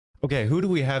Okay, who do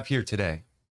we have here today?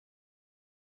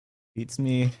 Beats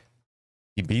me.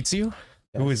 He beats you?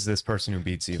 Yes. Who is this person who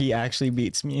beats you? He actually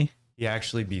beats me. He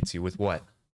actually beats you with what?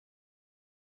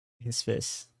 His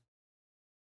fists.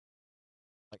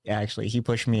 Like, actually, he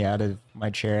pushed me out of my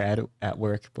chair at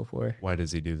work before. Why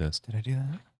does he do this? Did I do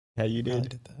that? Yeah, you I did.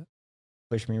 did that.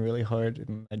 Pushed me really hard,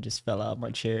 and I just fell out of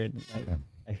my chair, and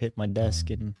I hit my desk,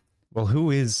 and Well,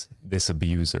 who is this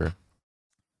abuser?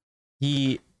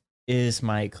 he is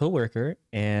my coworker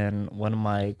and one of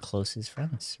my closest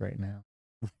friends right now.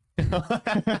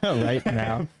 Right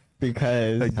now,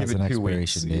 because Like, Has give an it 2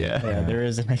 expiration weeks. date. Yeah. yeah, there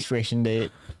is an expiration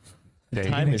date. Okay,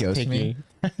 Time gonna is ghost me?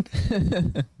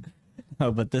 ticking.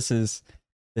 Oh, but this is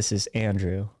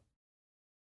Andrew.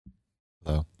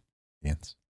 Hello,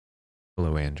 Yance.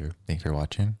 Hello, Andrew. Thank you for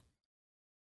watching.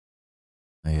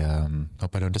 I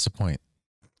hope I don't disappoint.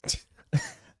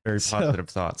 Very So- positive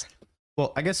thoughts.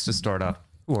 Well, I guess to start off,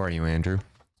 who are you, Andrew?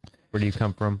 Where do you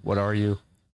come from? What are you?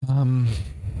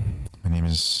 My name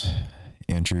is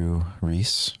Andrew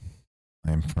Reece.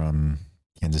 I'm from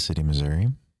Kansas City, Missouri.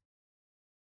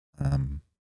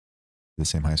 The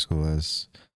same high school as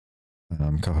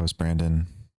co-host Brandon,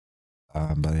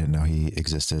 but I didn't know he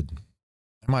existed.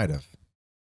 I might have.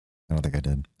 I don't think I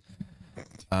did.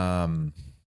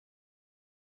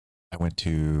 I went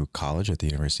to college at the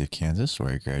University of Kansas, where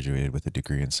I graduated with a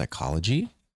degree in psychology.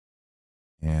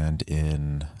 And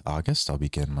in August, I'll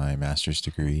begin my master's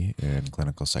degree in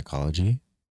clinical psychology.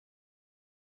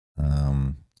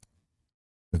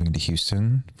 Moving to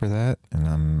Houston for that, and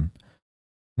I'm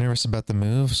nervous about the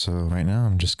move. So right now,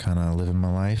 I'm just kind of living my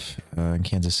life in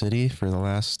Kansas City for the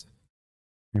last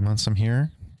 3 months. I'm here,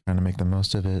 trying to make the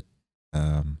most of it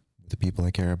with the people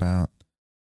I care about.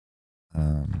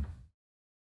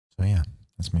 So yeah,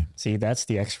 that's me. See, that's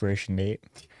the expiration date.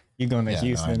 You going to Yeah, no, I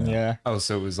Houston? know. Yeah. Oh,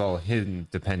 so it was all hidden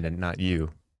dependent, not you.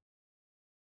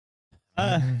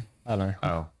 I don't know.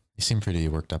 Oh, You seem pretty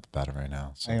worked up about it right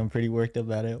now. So I am pretty worked up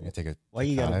about it. you take a Why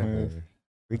you gotta five move? or-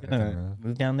 We I gonna can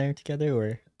move down there together,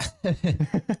 or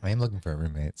I am looking for a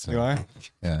roommate. So you are?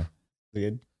 yeah.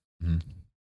 Good. Mhm.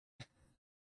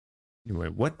 anyway,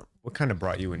 what kind of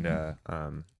brought you into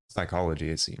psychology?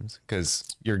 It seems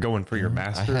because you're going for your I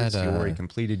master's. had, You already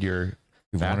completed your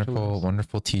bachelor's.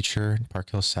 Wonderful teacher in Park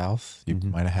Hill South. You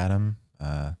Mhm. might have had him.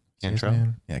 What's his Cantrell?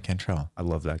 name? Yeah, Cantrell. I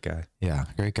love that guy. Yeah,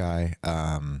 great guy.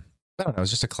 I don't know. It was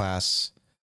just a class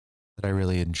that I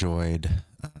really enjoyed.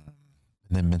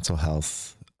 And then mental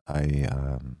health. I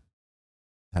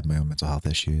had my own mental health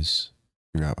issues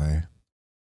throughout my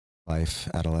life,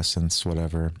 adolescence,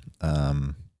 whatever.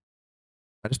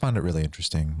 I just found it really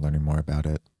interesting learning more about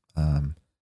it.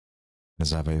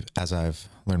 As I've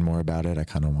learned more about it, I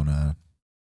kind of want to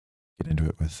get into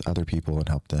it with other people and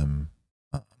help them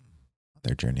on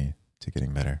their journey to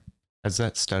getting better. Has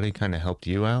that study kind of helped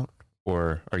you out,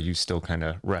 or are you still kind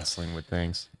of wrestling with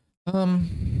things?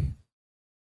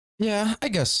 Yeah, I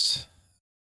guess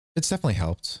it's definitely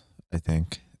helped, I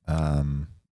think.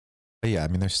 But yeah, I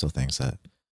mean, there's still things that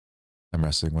I'm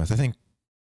wrestling with. I think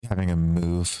having a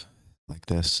move like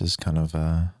this is kind of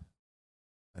a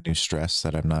new stress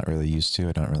that I'm not really used to.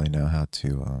 I don't really know how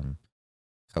to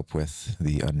cope with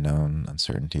the unknown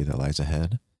uncertainty that lies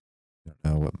ahead. I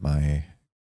don't know what my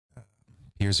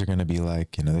peers are going to be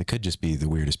like. You know, they could just be the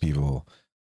weirdest people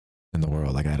in the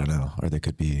world. Like, I don't know. Or they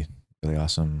could be really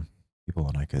awesome people,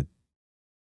 and I could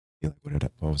be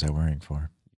like, what was I worrying for?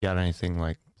 Got anything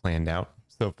like planned out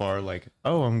so far? Like,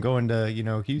 oh, I'm going to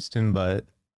Houston, but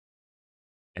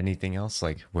anything else?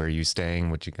 Like, where are you staying?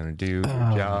 What you gonna do? Your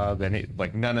job? Any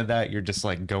like none of that? You're just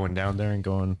like going down there and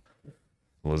going,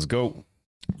 let's go.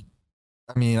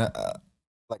 I mean,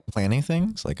 like planning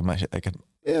things. Like, I could.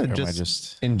 Yeah, Or am I just,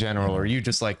 just in general. you know, Or you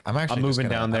just like I'm actually I'm just moving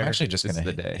gonna- down there. I'm actually just This gonna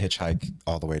is the day. hitchhike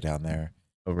all the way down there.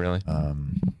 Oh, really?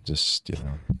 Just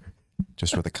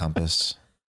just with a compass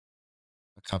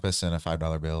and a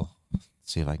 $5 bill.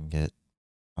 See if I can get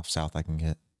how south I can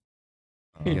get.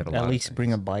 You got a lot At of least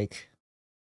bring a things. bike.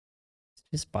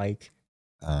 Just bike.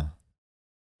 Rather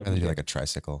do like a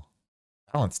tricycle.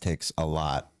 Balance takes a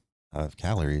lot of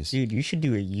calories. Dude, you should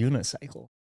do a unicycle.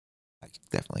 I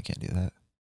definitely can't do that.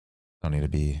 Don't need to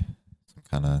be some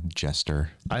kind of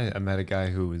jester. I met a guy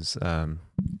who was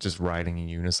just riding a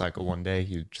unicycle one day.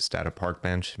 He was just at a park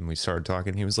bench and we started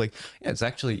talking. He was like, yeah, it's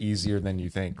actually easier than you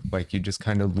think. Like, you just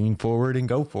kind of lean forward and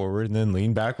go forward, and then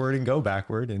lean backward and go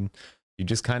backward, and you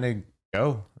just kind of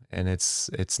go, and it's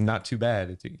not too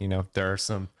bad. There are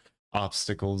some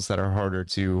obstacles that are harder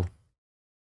to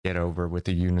get over with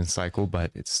a unicycle,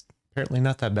 but it's apparently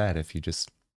not that bad if you just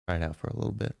try it out for a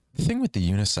little bit. The thing with the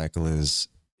unicycle is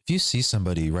if you see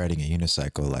somebody riding a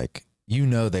unicycle, like you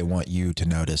know, they want you to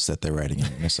notice that they're riding a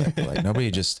unicycle. Like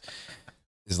nobody just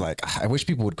is like, I wish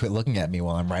people would quit looking at me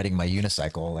while I'm riding my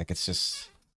unicycle. Like it's just,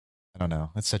 I don't know.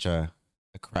 It's such a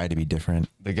cry to be different.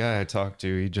 The guy I talked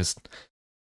to,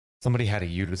 somebody had a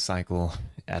unicycle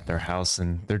at their house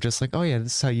and they're just like, oh yeah,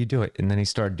 this is how you do it. And then he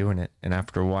started doing it. And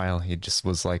after a while, he just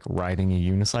was like riding a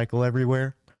unicycle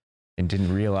everywhere and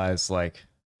didn't realize like,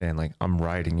 man, like I'm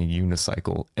riding a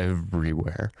unicycle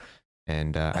everywhere.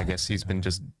 And I guess he's been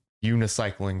just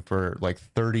unicycling for like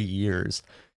 30 years.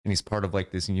 And he's part of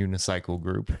like this unicycle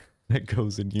group that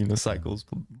goes in unicycles,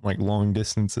 like long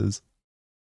distances.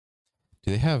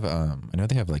 Do they have, I know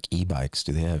they have like e-bikes.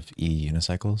 Do they have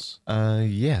e-unicycles?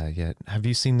 Yeah. Have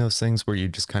you seen those things where you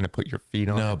just kind of put your feet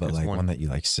on? No, it? but There's like one that you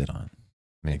like sit on.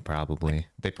 Maybe probably.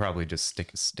 They probably just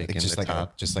stick a stick Like in just the like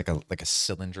top. just like a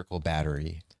cylindrical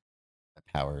battery that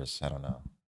powers, I don't know.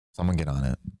 Someone get on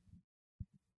it.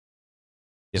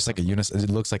 Just like it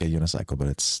looks like a unicycle,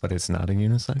 but But it's not a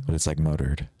unicycle? it's like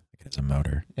motored. Like it's a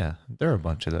motor. Yeah, there are a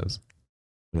bunch of those.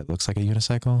 But it looks like a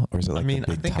unicycle, or is it like mean, a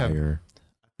big I think tire?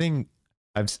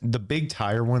 The big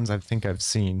tire ones, I think I've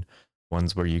seen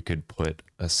ones where you could put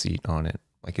a seat on it.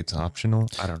 Like it's optional.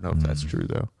 I don't know if that's true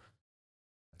though.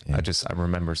 Yeah. I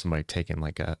remember somebody taking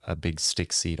like a big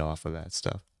stick seat off of that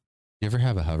stuff. You ever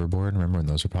have a hoverboard? Remember when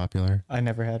those were popular? I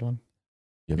never had one.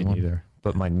 You Me have one? neither.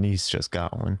 But my niece just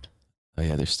got one. Oh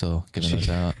yeah, they're still giving those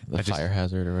out. The fire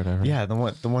hazard or whatever. Yeah, the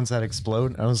ones that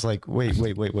explode. I was like, wait.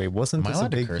 Wasn't Am I this a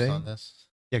allowed to big curse thing? on this?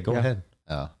 Yeah, go Yeah. ahead.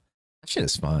 Oh, that shit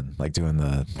is fun. Like doing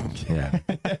the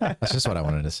That's just what I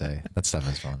wanted to say. That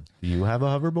stuff is fun. Do you have a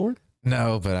hoverboard?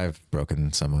 No, but I've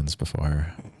broken someone's before.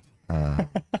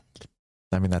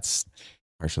 I mean, that's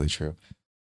partially true.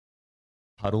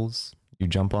 Puddles? You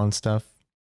jump on stuff?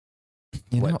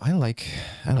 You What? know, I like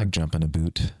jumping a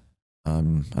boot. I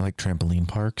like trampoline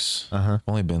parks. Uh-huh.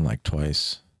 Only been like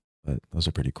twice, but those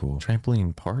are pretty cool.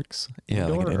 Trampoline parks? Yeah,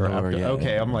 like an Indoor or indoor, outdoor? yeah,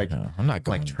 Okay, yeah, I'm like, no, I'm not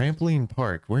going. like trampoline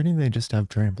park. Where do they just have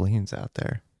trampolines out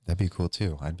there? That'd be cool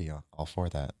too. I'd be all for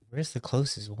that. Where's the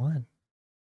closest one?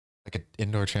 Like an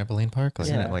indoor trampoline park. Like,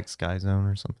 Isn't Yeah. it like Sky Zone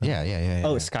or something? yeah.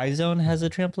 Oh, Sky Zone has a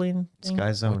trampoline thing? Sky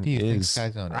What Zone do you think is. Sky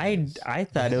Zone I is?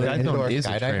 thought it Is was it an indoor is a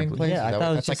skydiving trampoline. place? Yeah, I Is that thought it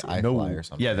what- was that's just- like No. iFly or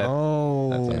something. Yeah, that's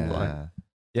Oh, iFly.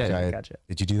 Yeah. Okay. gotcha.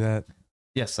 Did you do that?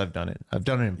 Yes, I've done it. I've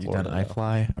done it in You Florida. done though.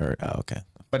 iFly or okay?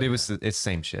 But it's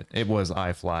same shit. It was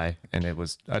iFly and it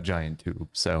was a giant tube.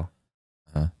 So,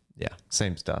 Huh. yeah,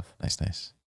 same stuff.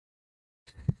 Nice.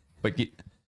 But do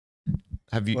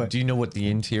What? you know what the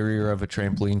interior of a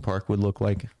trampoline park would look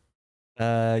like?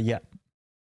 Yeah.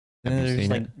 Have you There's seen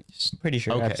like it? pretty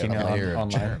sure I've Okay, seen it A layer of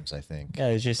online. germs, I think. Yeah,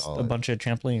 it's just a Solid. bunch of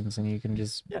trampolines, and you can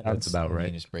just Yeah, bounce that's about You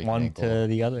right. just break an one ankle. to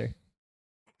the other.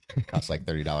 Costs like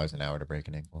 $30 an hour to break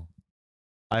an ankle.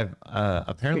 I've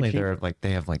apparently cheap.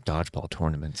 they have like dodgeball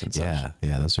tournaments and such. Yeah,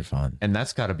 those are fun. And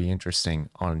that's got to be interesting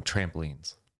on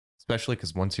trampolines, especially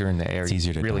because once you're in the air, It's easier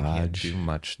you to really can't dodge. do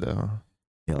much though.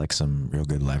 Get like some real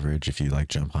good leverage if you like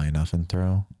jump high enough and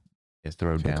throw. Just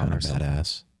throw Feel down kind or of something.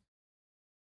 badass.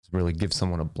 Really give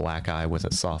someone a black eye with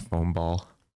a soft foam ball.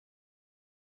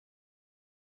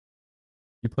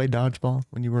 You played dodgeball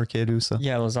when you were a kid, Usa?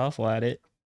 Yeah, I was awful at it.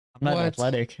 I'm not What?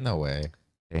 athletic. No way.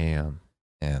 Damn.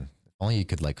 Man, if only you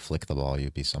could like flick the ball,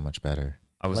 you'd be so much better.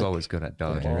 I was Like- always good at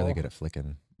You're dodgeball. really good at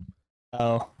flicking.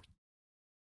 Oh,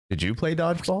 Did you play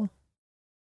dodgeball?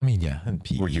 I mean, yeah, and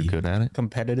PE. Were you good at it?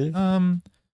 competitive. I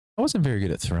wasn't very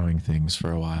good at throwing things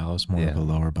for a while. I was more of Yeah. a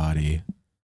lower body.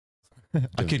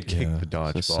 I could kick the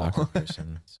just a soccer dodgeball.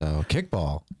 person. So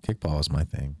kickball was my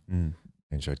thing. Mm.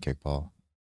 I enjoyed kickball.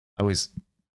 I always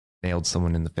nailed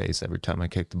someone in the face every time I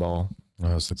kicked the ball,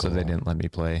 That was the so goal. they didn't let me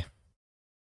play.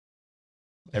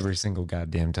 Every single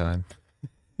goddamn time.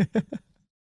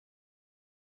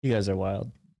 You guys are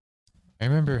wild. I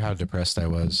remember how depressed I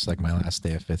was, like my last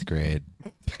day of 5th grade.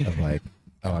 Of like,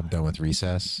 oh, I'm done with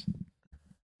recess.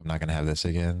 I'm not gonna have this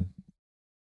again.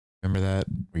 Remember that?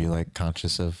 Were you like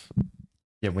conscious of?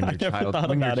 Yeah, when I your never thought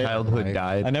about it. childhood Right.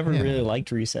 died, I never Yeah. really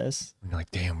liked recess. you're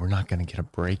like, damn, we're not gonna get a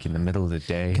break in the middle of the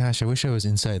day. Gosh, I wish I was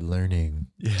inside learning.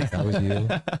 Yeah. That was you?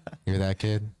 You're that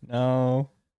kid. No,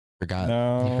 Forgot.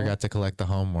 no. You forgot to collect the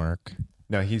homework.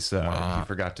 No, he Wow.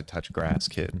 forgot to touch grass,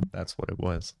 kid. That's what it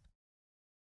was.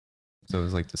 So it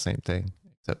was like the same thing,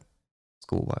 except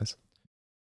school wise.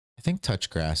 I think touch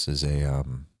grass is a. I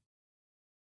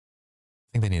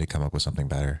think they need to come up with something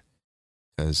better,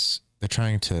 because they're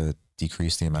trying to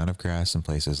decrease the amount of grass in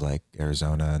places like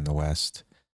Arizona and the West.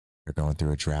 They're going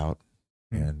through a drought,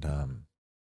 and when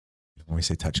we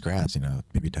say touch grass,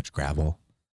 maybe touch gravel.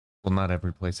 Well, not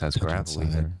every place has Touch gravel outside.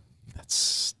 either.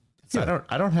 That's.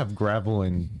 I don't have gravel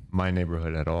in my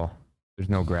neighborhood at all. There's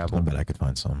no I gravel. bet I could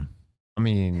find some. I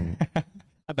mean,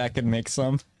 I bet I could make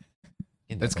some.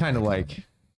 it's kind of like,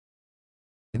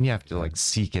 then you have to like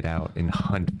seek it out and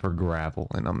hunt for gravel,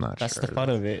 and I'm not That's sure. the fun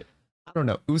of it. I don't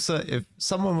know. USA, if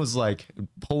someone was like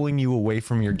pulling you away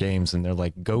from your games and they're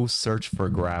like, go search for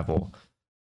gravel,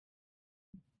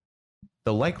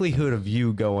 the likelihood of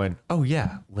you going, oh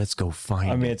yeah, let's go find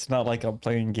it. I mean, it's not like I'm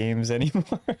playing games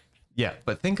anymore. Yeah,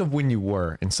 but think of when you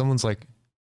were and someone's like,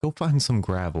 go find some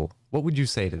gravel. What would you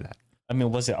say to that? I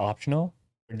mean, was it optional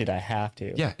or did I have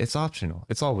to? Yeah, it's optional.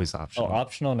 It's always Oh, optional.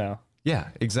 optional now. Yeah,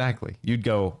 exactly. You'd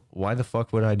go, why the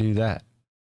fuck would I do that?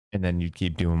 And then you'd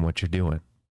keep doing what you're doing.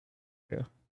 Yeah.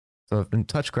 So if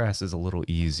touch grass is a little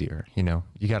easier, you know,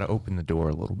 you got to open the door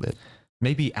a little bit.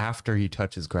 Maybe after he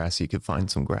touches grass, you could find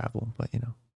some gravel, but you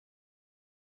know,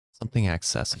 something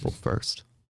accessible first.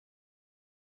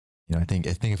 You know, I think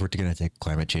if we're going to take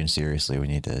climate change seriously, we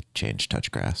need to change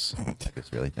touch grass. I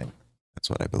just really think that's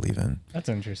what I believe in. That's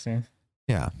interesting.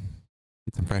 Yeah,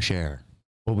 get some fresh air.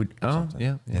 What would? Oh, Something,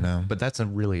 yeah, you know. But that's a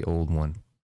really old one.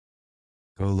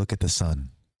 Go look at the sun.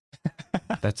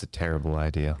 That's a terrible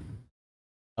idea.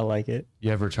 I like it.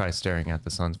 You ever try staring at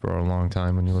the sun for a long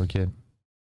time when you were a kid?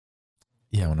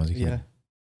 Yeah, when I was a kid. Yeah.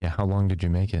 Yeah. How long did you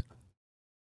make it?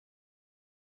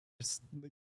 Just,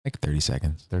 Like 30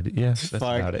 seconds. 30. Yeah. That's fuck,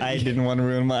 about it. I didn't want to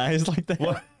ruin my eyes like that.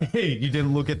 What? Hey, you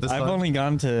didn't look at the sun? I've only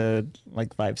gone to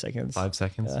like 5 seconds. 5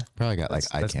 seconds. Yeah. Probably got like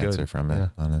eye That's cancer good. from it, Yeah.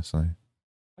 honestly.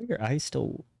 Are your eyes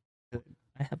still good?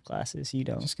 I have glasses. You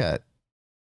don't. Just got,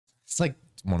 it's like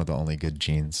one of the only good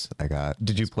genes I got.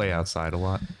 Did you play outside a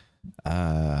lot?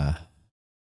 I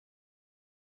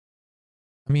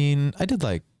mean, I did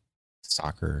like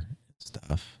soccer and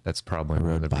stuff, That's probably I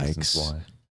one of rode the reasons bikes. why.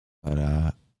 but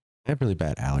I have really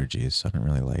bad allergies, so I don't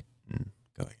really like Mm.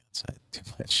 going outside too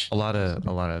much. A lot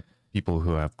of people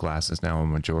who have glasses now, a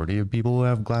majority of people who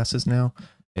have glasses now,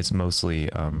 it's mostly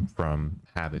from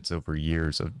habits over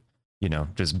years of, you know,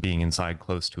 just being inside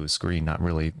close to a screen, not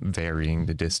really varying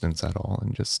the distance at all,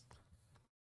 and just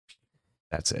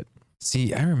that's it.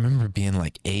 See, I remember being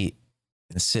like 8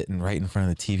 and sitting right in front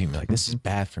of the TV and be like, this is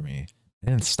bad for me. I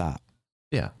didn't stop.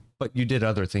 Yeah, but you did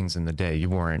other things in the day. You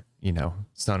weren't, you know,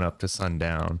 sun up to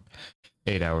sundown,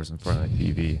 8 hours in front of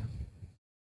the TV.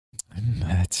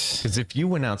 That's, Because if you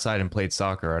went outside and played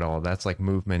soccer at all, that's like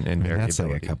movement and that's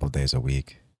variability. like a couple days a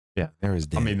week. Yeah. There was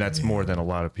I mean, that's days- more than a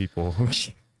lot of people.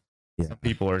 Yeah. Some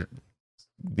people are,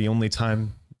 the only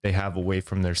time they have away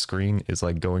from their screen is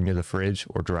like going to the fridge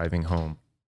or driving home.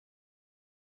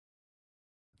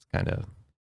 It's kind of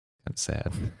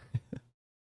sad.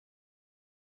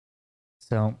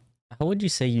 So, how would you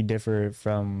say you differ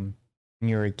from when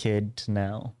you were a kid to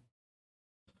now?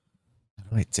 How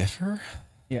do I differ?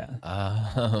 Yeah.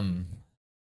 Um,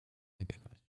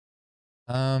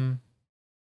 I'm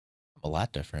a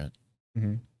lot different.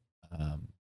 Mm-hmm.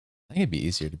 I think it'd be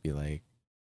easier to be like,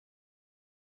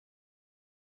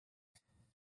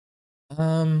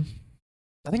 I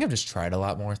think I've just tried a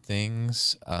lot more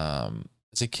things.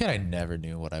 As a kid, I never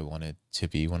knew what I wanted to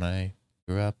be when I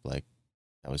grew up. Like,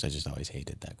 I just always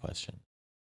hated that question.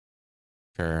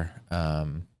 Sure.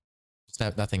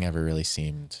 Nothing ever really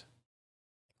seemed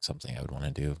like something I would want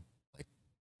to do, like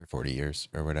for 40 years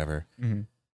or whatever. Mm-hmm.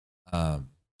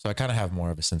 So I kind of have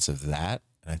more of a sense of that,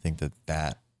 and I think that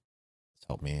has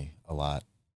helped me a lot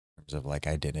in terms of like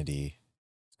identity,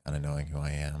 kind of knowing who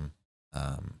I am.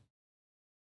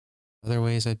 Other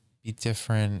ways I'd be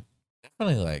different,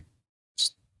 definitely like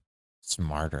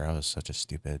smarter. I was such a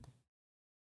stupid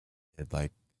kid.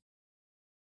 Like,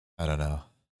 I don't know.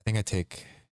 I think I take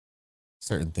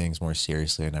certain things more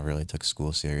seriously. I never really took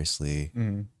school seriously.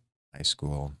 Mm-hmm. High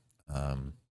school.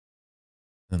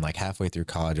 And like halfway through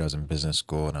college, I was in business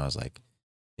school, and I was like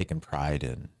taking pride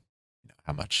in, you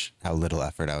know, how little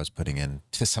effort I was putting in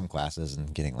to some classes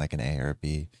and getting like an A or a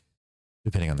B,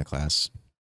 depending on the class.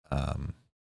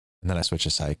 And then I switched to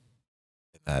psych,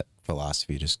 and that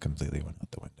philosophy just completely went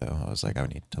out the window. I was like, I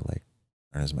need to like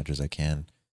learn as much as I can.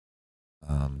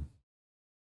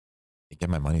 Get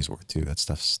my money's worth too. That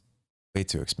stuff's way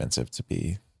too expensive to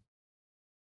be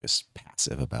just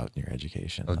passive about your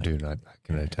education. Oh, Like, dude, I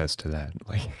can attest to that.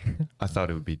 Like, I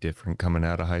thought it would be different coming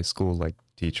out of high school. Like,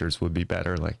 teachers would be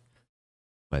better, like,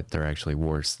 but they're actually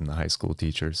worse than the high school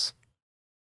teachers,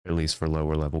 at least for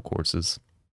lower level courses.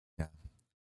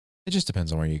 it just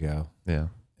depends on where you go. Yeah.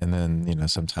 And then, you know,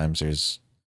 sometimes there's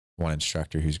one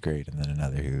instructor who's great and then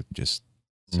another who just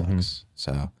sucks. Mhm.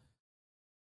 So,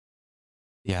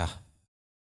 yeah,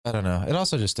 I don't know. It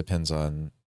also just depends on,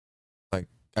 like,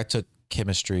 I took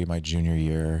chemistry my junior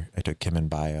year. I took chem and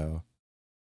bio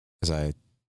because I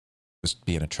was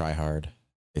being a tryhard,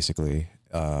 basically.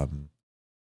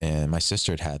 And my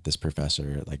sister had this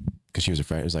professor, like, because she was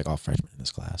it was like all freshmen in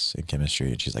this class in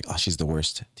chemistry, and she's like, "Oh, she's the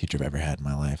worst teacher I've ever had in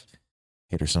my life.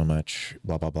 Hate her so much."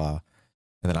 Blah blah blah.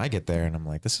 And then I get there, and I'm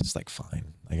like, "This is like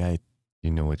fine." Like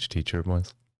You know which teacher it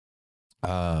was?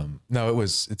 no, it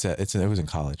was it was in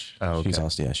college. Oh, okay.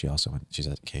 She also went. She's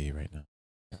at KU right now.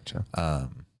 Gotcha.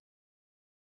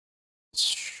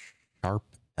 Sharp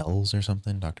L's or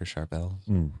something. Dr. Sharp L's.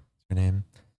 Mm. Her name.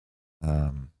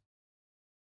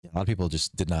 Yeah, a lot of people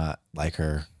just did not like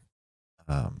her.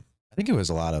 I think it was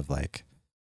a lot of like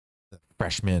the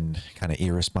freshman kind of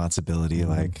irresponsibility,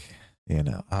 like, you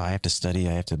know, oh, I have to study,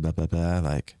 I have to blah blah blah,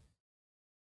 like,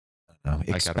 I don't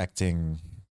know, expecting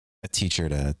a teacher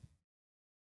to,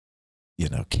 you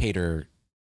know, cater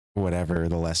whatever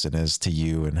the lesson is to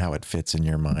you and how it fits in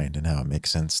your mind and how it makes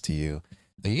sense to you.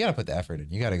 Like, you got to put the effort in.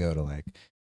 You got to go to like,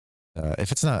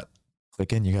 if it's not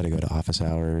clicking, you got to go to office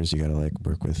hours. You got to like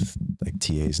work with like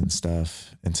TAs and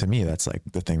stuff. And to me, that's like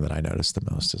the thing that I noticed the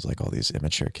most is like all these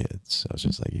immature kids. So it's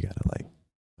just like, you got to like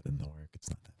put in the work. It's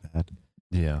not that bad.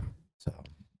 Yeah. So,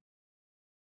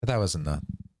 but that wasn't the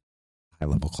high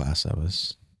level class. That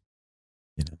was,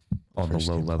 you know, All the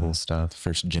low level class, stuff.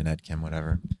 first gen ed chem,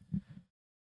 whatever.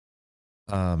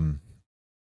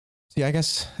 Yeah, I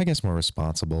guess more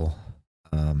responsible,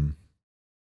 than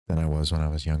I was when I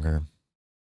was younger.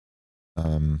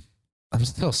 I'm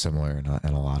still similar in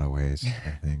a lot of ways,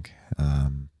 I think.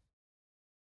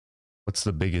 What's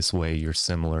the biggest way you're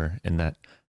similar in that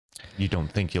you don't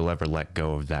think you'll ever let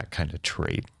go of that kind of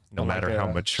trait, no matter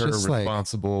how mature,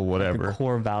 responsible, whatever, like a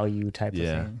core value type of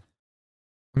Yeah. thing?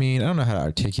 I mean, I don't know how to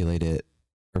articulate it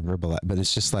or verbalize, but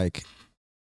it's just like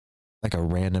a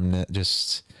randomness,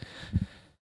 just,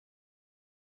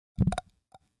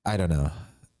 I don't know.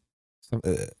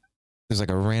 There's like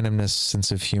a randomness,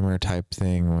 sense of humor type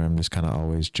thing where I'm just kind of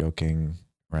always joking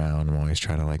around. I'm always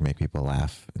trying to like make people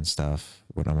laugh and stuff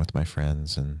when I'm with my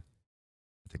friends. And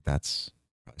I think that's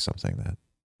probably something that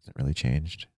hasn't really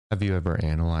changed. Have you ever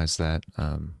analyzed that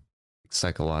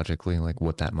psychologically, like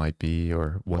what that might be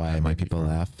or what Why that make might be people from?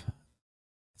 laugh?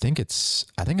 I think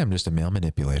I'm just a male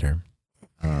manipulator.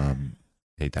 I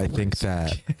think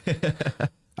that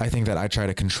I try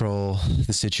to control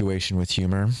the situation with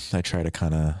humor. I try to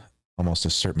kind of almost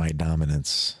assert my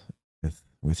dominance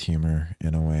with humor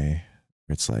in a way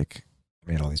where it's like,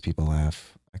 I made all these people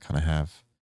laugh. I kind of have,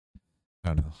 I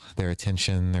don't know, their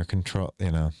attention, their control,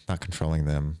 you know, not controlling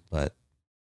them, but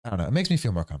I don't know. It makes me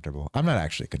feel more comfortable. I'm not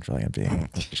actually controlling, I'm being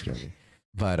just joking.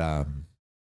 But I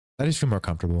just feel more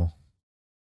comfortable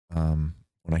when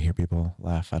I hear people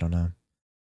laugh. I don't know.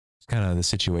 It's kind of the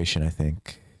situation, I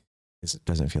think, is it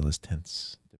doesn't feel as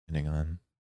tense depending on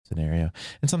scenario.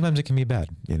 And sometimes it can be bad,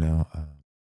 you know.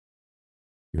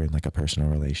 You're in like a personal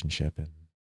relationship and,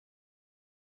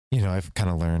 you know, I've kind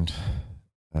of learned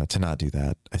to not do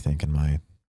that, I think, I'd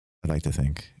like to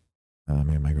think.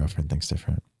 Maybe my girlfriend thinks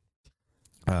different.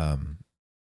 But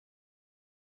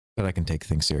I can take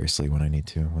things seriously when I need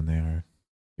to, when they are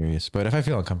serious. But if I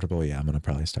feel uncomfortable, yeah, I'm going to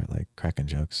probably start like cracking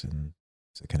jokes, and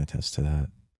so I can attest to that.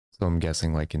 So I'm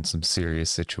guessing like in some serious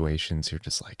situations, you're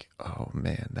just like, oh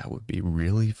man, that would be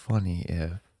really funny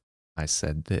if I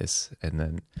said this. And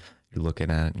then you're looking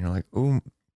at it and you're like, oh,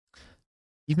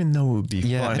 even though it would be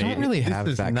funny, I don't really have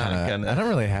this is that not kind of, I don't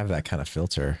really have that kind of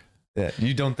filter. Yeah,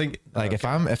 you don't think Like if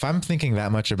I'm thinking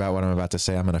that much about what I'm about to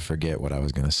say, I'm going to forget what I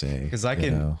was going to say. Because I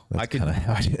can kind of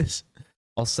how it is.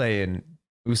 I'll say, and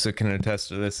Usa can attest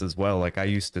to this as well. Like I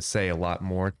used to say a lot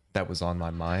more that was on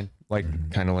my mind, like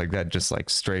kind of like that, just like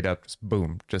straight up, just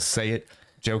boom, just say it,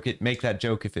 joke it, make that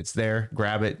joke if it's there,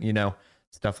 grab it, you know,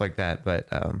 stuff like that. But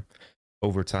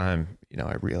over time, you know,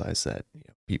 I realized that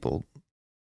people,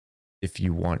 if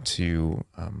you want to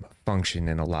function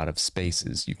in a lot of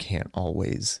spaces, you can't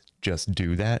always just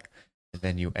do that. And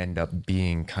then you end up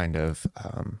being kind of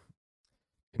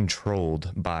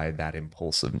controlled by that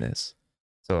impulsiveness.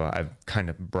 So I've kind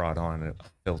of brought on a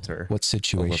filter. What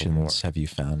situations have you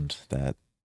found that,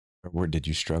 or where did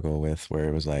you struggle with where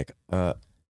it was like, or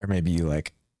maybe you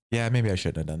like, yeah, maybe I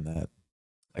shouldn't have done that.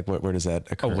 Like where does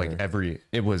that occur? Oh, like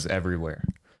it was everywhere.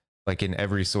 Like in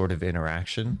every sort of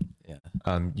interaction.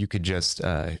 Yeah. You could just,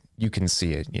 you can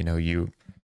see it, you know,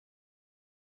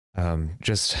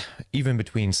 just even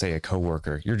between, say, a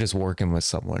coworker, you're just working with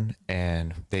someone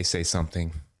and they say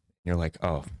something, you're like,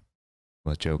 oh,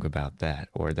 let's joke about that,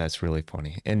 or that's really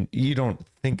funny. And you don't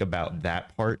think about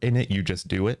that part in it, you just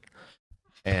do it.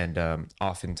 And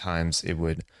oftentimes it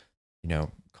would, you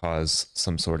know, cause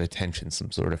some sort of tension,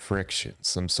 some sort of friction,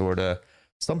 some sort of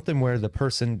something where the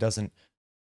person doesn't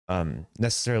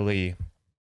necessarily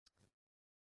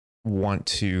want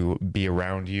to be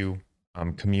around you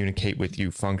communicate with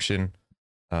you, function,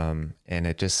 and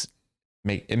it just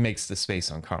makes the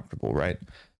space uncomfortable, right?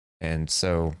 And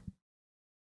so,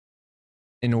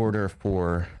 in order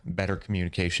for better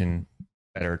communication,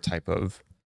 better type of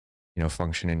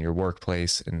function in your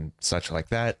workplace and such like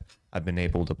that, I've been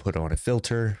able to put on a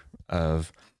filter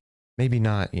of maybe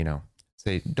not,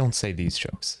 don't say these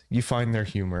jokes. You find their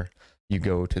humor, you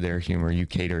go to their humor, you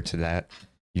cater to that.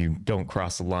 You don't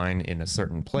cross the line in a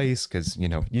certain place because you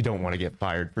don't want to get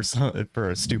fired for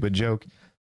a stupid joke,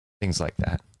 things like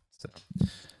that. So,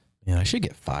 yeah, I should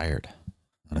get fired,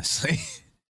 honestly.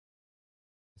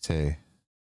 I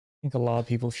think a lot of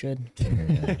people should.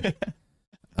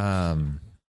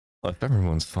 Well, if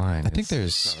everyone's fine, I think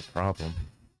there's not a problem.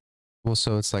 Well,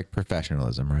 so it's like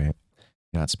professionalism, right?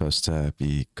 You're not supposed to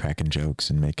be cracking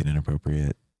jokes and making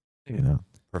inappropriate,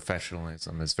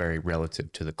 Professionalism is very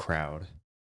relative to the crowd.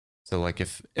 So, like,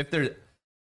 if there,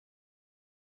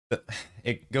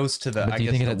 it goes to the. But do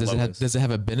you think does it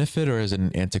have a benefit, or is it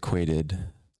an antiquated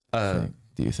thing,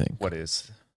 do you think? What is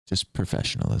just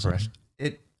professionalism?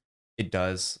 It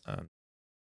does.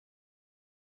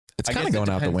 It's kind of going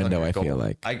out the window, I feel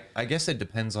like. I guess it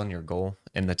depends on your goal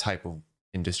and the type of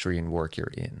industry and work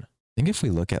you're in. I think if we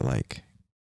look at I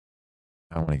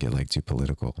don't want to get too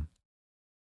political,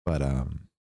 but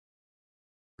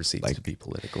proceeds to be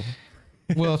political.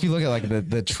 Well, if you look at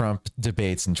the Trump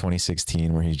debates in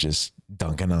 2016, where he's just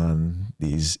dunking on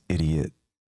these idiot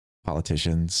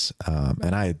politicians,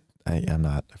 and I am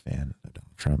not a fan of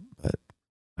Donald Trump, but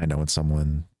I know when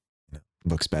someone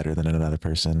looks better than another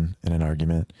person in an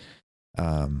argument.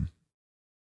 And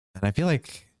I feel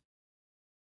like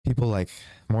people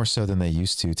more so than they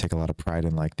used to take a lot of pride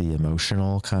in the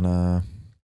emotional kind of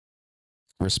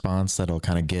response that'll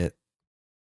kind of get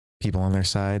people on their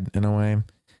side in a way.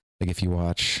 If you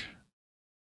watch,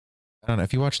 I don't know,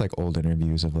 if you watch old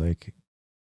interviews of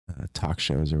talk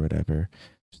shows or whatever,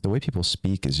 the way people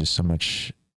speak is just so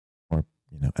much more,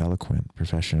 eloquent,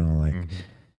 professional, and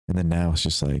then now it's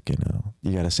just you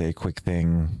got to say a quick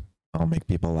thing. I'll make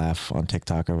people laugh on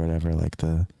TikTok or whatever.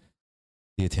 The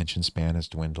attention span has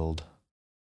dwindled.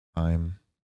 Are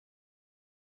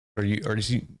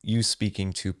you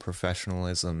speaking to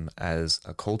professionalism as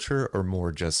a culture, or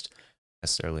more just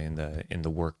necessarily in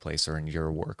the workplace or in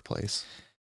your workplace?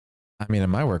 I mean, in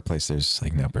my workplace, there's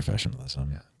no professionalism.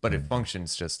 Yeah. But it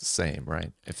functions just the same,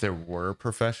 right? If there were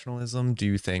professionalism, do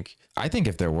you think? I think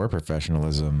if there were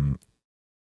professionalism,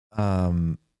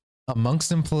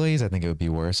 amongst employees, I think it would be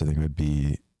worse. I think it would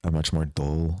be a much more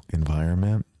dull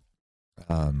environment.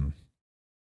 But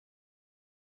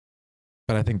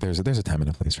I think there's a time and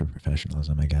a place for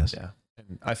professionalism, I guess. Yeah.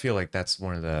 And I feel like that's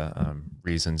one of the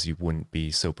reasons you wouldn't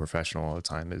be so professional all the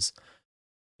time is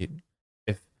if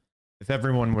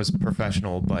everyone was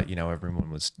professional, but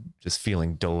everyone was just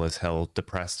feeling dull as hell,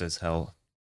 depressed as hell,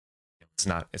 it's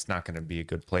not going to be a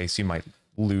good place. You might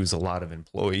lose a lot of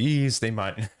employees. They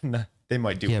might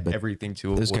do everything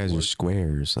to those guys are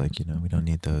squares. We don't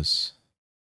need those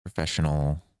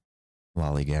professional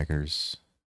lollygaggers.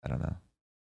 I don't know.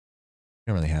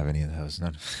 We don't really have any of those.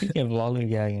 None. Speaking of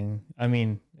lollygagging, I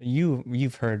mean,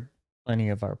 you've heard plenty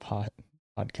of our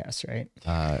podcasts, right?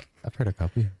 I've heard a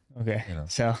couple. Okay,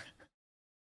 so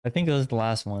I think it was the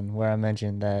last one where I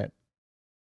mentioned that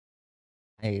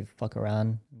I fuck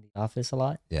around in the office a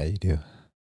lot. Yeah, you do.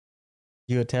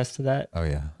 You attest to that? Oh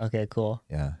yeah. Okay, cool.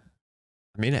 Yeah.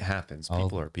 I mean, it happens.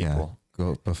 People are people. Yeah,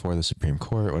 go before the Supreme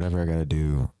Court, whatever I got to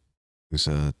do.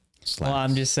 Well,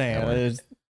 I'm just saying.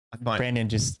 Brandon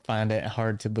just found it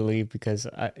hard to believe because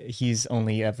he's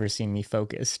only ever seen me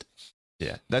focused.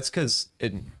 Yeah, that's because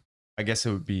I guess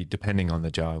it would be depending on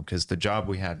the job, because the job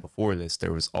we had before this,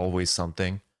 there was always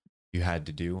something you had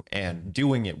to do, and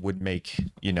doing it would make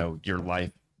your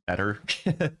life better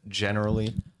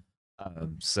generally.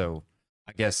 So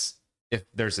I guess if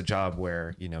there's a job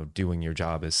where doing your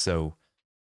job is so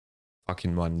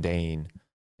fucking mundane,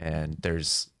 and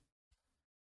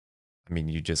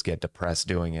you just get depressed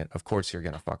doing it, of course you're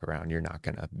gonna fuck around. You're not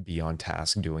gonna be on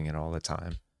task doing it all the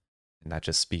time, and that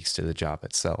just speaks to the job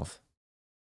itself.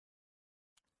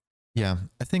 Yeah,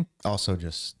 I think also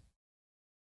just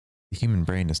the human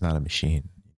brain is not a machine.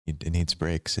 It needs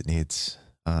breaks. It needs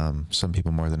some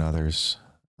people more than others.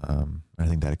 I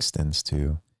think that extends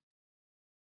to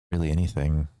really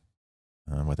anything,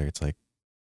 whether it's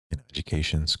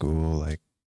education, school.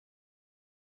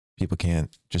 People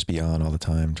can't just be on all the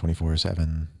time,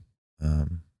 24/7.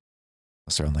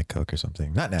 Unless they're on coke or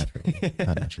something. Not naturally.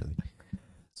 Not naturally.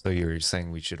 So you're saying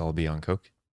we should all be on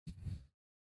coke?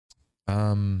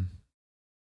 Not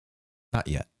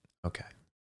yet. Okay.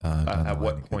 Down the At line,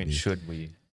 what it could point be. should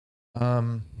we?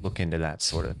 Look into that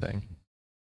sort of thing.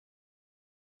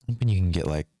 When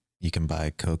you can buy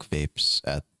Coke vapes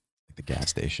at the gas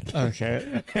station.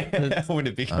 Okay. When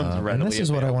it becomes And readily this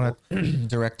is what I want to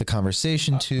direct the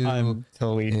conversation to. I'm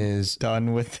totally is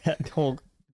done with that whole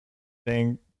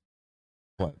thing.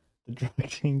 What? The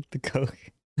directing the Coke.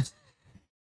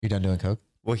 You done doing Coke?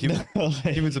 Well,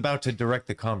 he was about to direct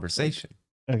the conversation.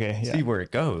 Okay. Yeah. See where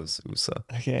it goes, Usa.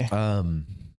 Okay.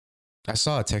 I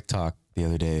saw a TikTok the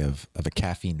other day of a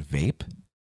caffeine vape.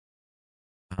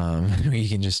 Where you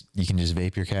can just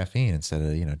vape your caffeine instead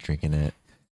of drinking it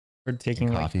We're taking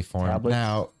in coffee form.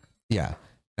 tablets?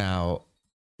 Now,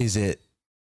 is it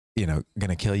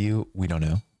gonna kill you? We don't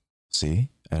know. See,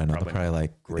 I don't know. They'll probably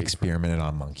like Great experiment it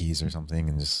on monkeys or something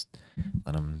and just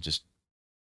let them just.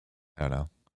 I don't know.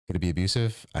 Could it be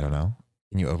abusive? I don't know.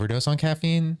 Can you overdose on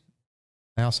caffeine?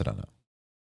 I also don't know.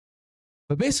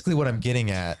 But basically, what I'm getting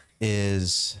at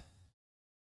is,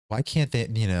 why can't they?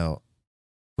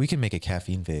 We can make a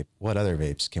caffeine vape. What other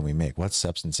vapes can we make? What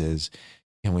substances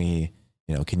can we?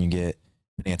 Can you get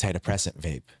an antidepressant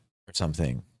vape or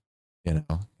something?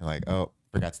 Like, oh,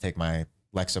 forgot to take my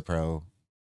Lexapro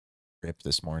rip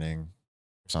this morning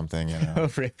or something.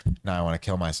 Rip. Now I want to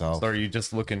kill myself. So are you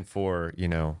just looking for,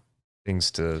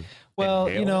 things to Well,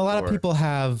 inhale, a lot of or people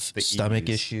have the stomach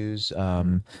ease? issues.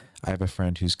 I have a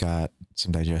friend who's got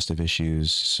some digestive issues.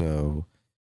 So,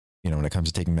 when it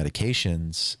comes to taking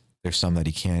medications, there's some that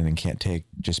he can and can't take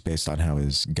just based on how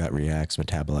his gut reacts,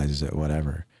 metabolizes it,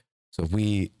 whatever. So if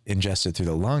we ingest it through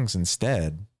the lungs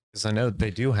instead. Because I know they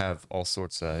do have all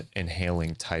sorts of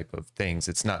inhaling type of things.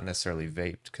 It's not necessarily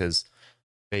vaped, because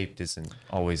vaped isn't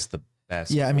always the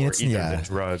best. Yeah, I mean, for it's either the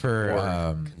drug for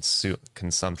or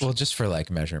consumption. Well, just for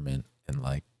like measurement and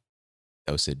like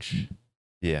dosage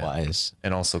wise.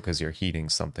 And also because you're heating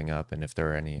something up, and if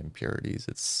there are any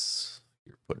impurities,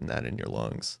 you're putting that in your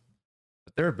lungs.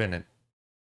 But there have been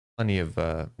plenty of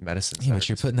medicines. Yeah, but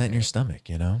you're putting that in your stomach,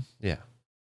 Yeah.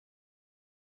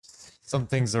 Some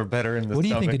things are better in the What do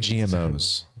you think of stomach.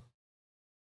 GMOs?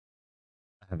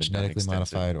 I haven't done Genetically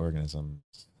extensive modified organisms.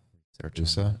 research on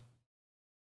Jusa?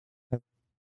 that.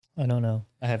 I don't know.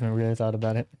 I haven't really thought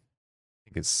about it. I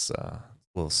think it's a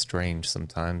little strange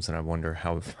sometimes, and I wonder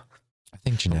how I think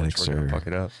how much genetics we're gonna are. fuck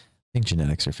it up. I think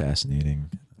genetics are fascinating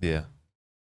Yeah.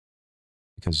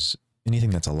 because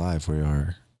anything that's alive, we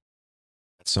are.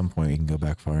 At some point, we can go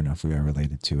back far enough. We are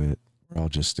related to it. We're all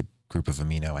just a group of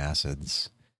amino acids,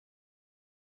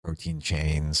 protein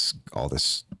chains, all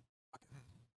this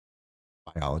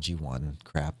biology one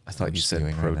crap. I thought I'm you just said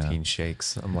doing right now. protein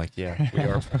shakes. I'm like, yeah, we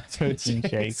are Protein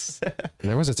shakes.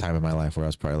 There was a time in my life where I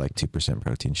was probably like 2%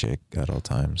 protein shake at all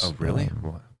times. Oh, really?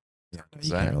 What Yeah,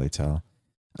 you can't really tell.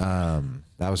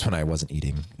 That was when I wasn't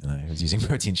eating and I was using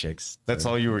protein shakes. That's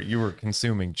all you were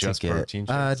consuming, just protein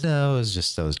shakes? No, it was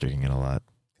just I was drinking it a lot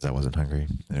because I wasn't hungry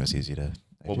and it was easy to.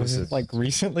 What was it? Like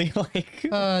recently, No,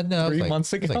 it was 3 like,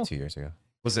 months it was ago? like 2 years ago.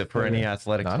 Was it for any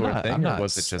athletic No, sort of thing, I'm or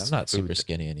was it just I'm not super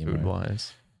skinny anymore. food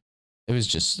wise? It was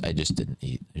just I just didn't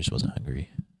eat. I just wasn't hungry,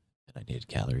 and I needed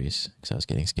calories because I was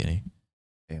getting skinny.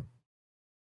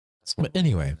 But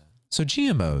anyway, so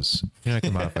GMOs,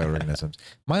 genetically modified organisms.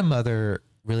 My mother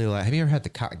really like. Have you ever had the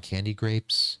cotton candy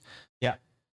grapes? Yeah.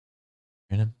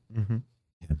 You know? Mm-hmm.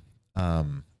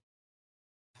 How'd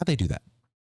they do that?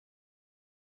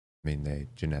 I mean, they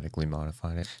genetically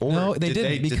modified it. No, they did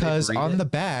didn't did they because breed on it? the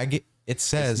bag it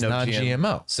says no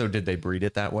non-GMO. So did they breed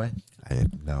it that way? I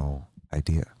have no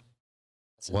idea.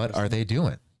 What are they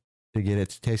doing to get it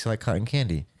to taste like cotton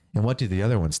candy? And what do the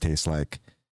other ones taste like?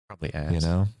 Probably ass. You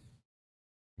know,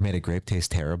 made a grape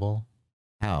taste terrible.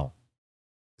 How?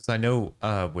 Because I know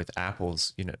with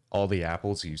apples, all the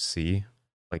apples you see,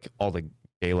 like all the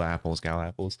gala apples,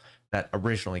 that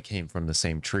originally came from the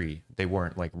same tree. They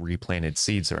weren't like replanted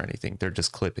seeds or anything. They're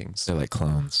just clippings. They're like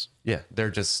clones. Yeah,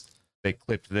 they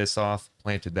clipped this off,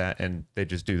 planted that, and they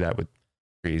just do that with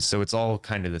trees. So it's all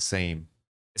kind of the same.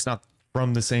 It's not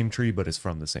from the same tree, but it's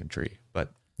from the same tree.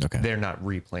 But Okay. they're not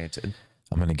replanted.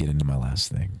 I'm going to get into my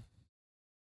last thing.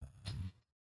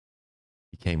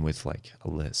 He came with like a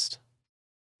list.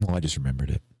 Well, I just remembered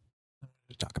it.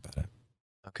 To talk about it.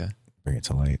 Okay. Bring it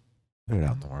to light. Put it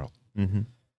out in the world.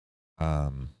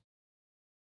 Mm-hmm.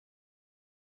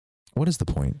 What is the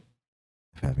point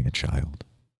of having a child?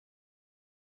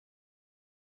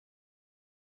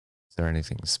 Is there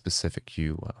anything specific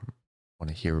you want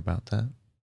to hear about that?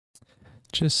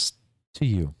 Just to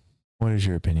you. What is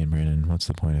your opinion, Brandon? What's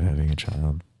the point of having a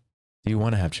child? Do you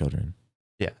want to have children?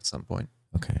 Yeah, at some point.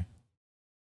 Okay.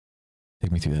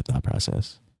 Take me through that thought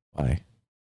process. Why?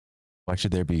 Why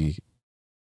should there be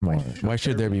more? Why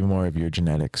should there be more of your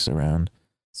genetics around?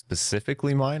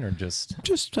 Specifically mine, or just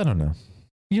I don't know.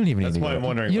 You don't even that's need to why I'm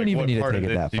wondering. You don't like, even what need to part take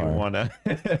of it that do you far. want to?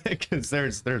 Because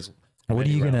there's What are many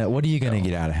you gonna rounds What are you gonna go.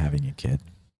 get out of having a kid?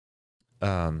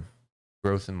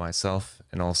 Growth in myself,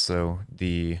 and also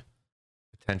the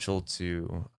potential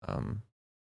to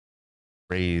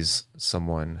raise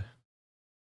someone,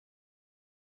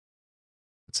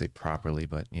 let's say properly,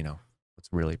 but what's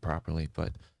really properly,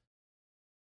 but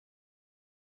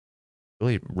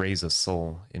really raise a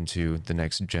soul into the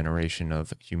next generation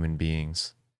of human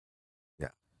beings. Yeah.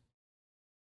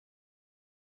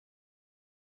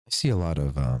 I see a lot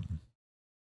of the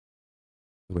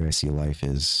way I see life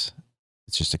is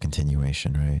it's just a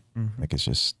continuation, right? Mm-hmm. Like it's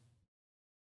just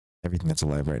everything that's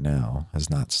alive right now has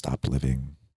not stopped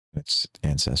living. Its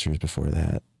ancestors before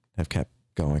that have kept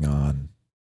going on,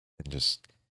 and just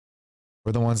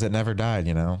we're the ones that never died.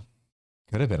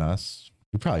 Could have been us.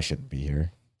 We probably shouldn't be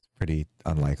here. It's pretty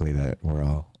unlikely that we're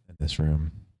all in this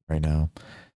room right now.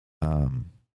 And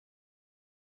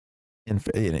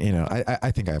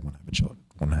I think I want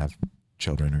to have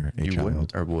children or a You child.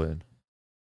 wouldn't or would?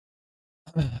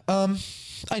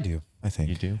 I do. I think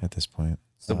You do? at this point.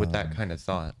 So with that kind of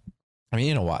thought, I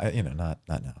mean, why? Not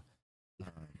now.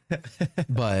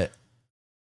 But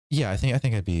yeah, I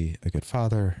think I'd be a good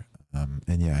father. And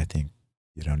yeah, I think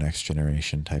next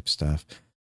generation type stuff.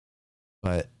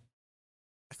 But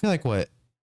I feel like what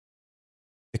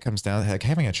it comes down to, like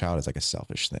having a child is like a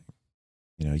selfish thing.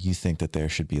 You think that there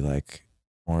should be like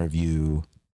more of you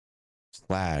 /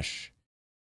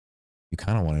 you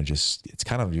kind of want to just, it's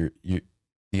kind of your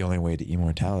the only way to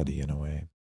immortality in a way.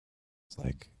 It's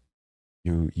like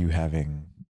you having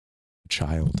a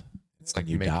child. it's like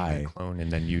you making die. a clone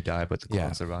and then you die, but the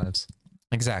clone survives.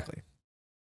 Exactly.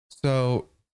 So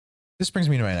this brings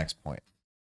me to my next point.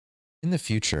 In the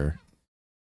future,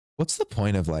 what's the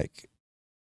point of like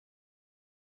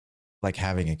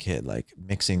having a kid, like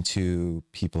mixing two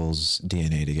people's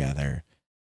DNA together,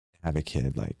 have a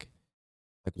kid, like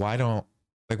why don't,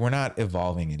 like we're not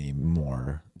evolving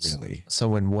anymore, really.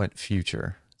 So in what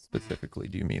future specifically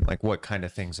do you mean? Like what kind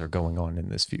of things are going on in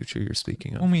this future you're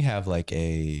speaking of? When we have like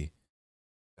a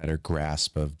better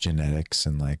grasp of genetics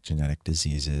and like genetic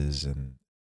diseases and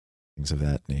things of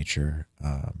that nature.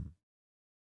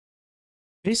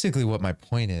 Basically what my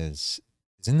point is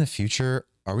in the future,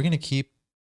 are we going to keep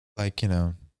like,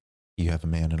 you have a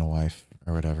man and a wife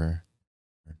or whatever,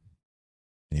 or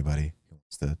anybody who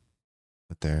wants to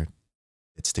put their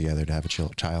it's together to have a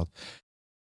child.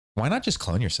 Why not just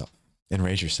clone yourself and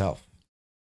raise yourself?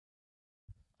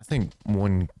 I think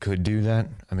one could do that.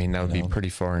 I mean, that would be pretty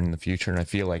far in the future. And I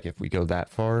feel like if we go that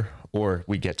far or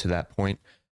we get to that point,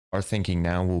 our thinking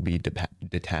now will be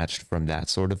detached from that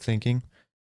sort of thinking.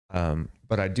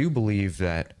 But I do believe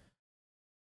that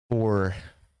for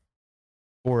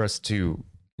us to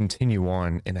continue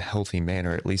on in a healthy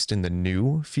manner, at least in the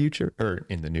near future,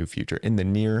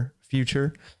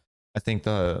 I think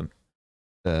the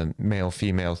male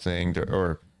female thing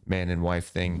or man and wife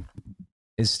thing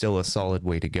is still a solid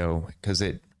way to go, because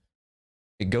it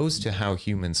goes to how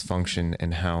humans function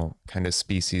and how kind of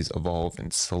species evolve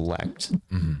and select.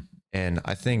 Mm-hmm. And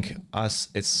I think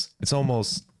it's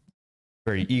almost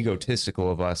very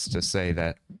egotistical of us to say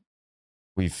that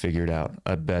we've figured out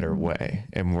a better way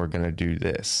and we're going to do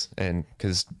this. And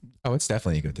because it's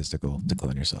definitely egotistical to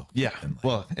clone yourself. Yeah.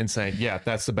 And saying, yeah,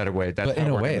 that's the better way. That's but how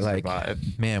in a we're way, gonna like,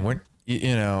 survive. man, we're,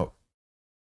 it's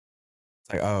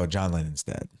like, oh, John Lennon's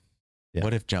dead. Yeah.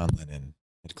 What if John Lennon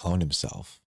had cloned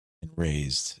himself and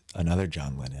raised another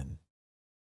John Lennon,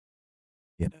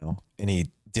 and he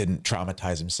didn't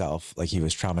traumatize himself like he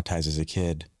was traumatized as a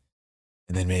kid.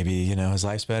 And then maybe, his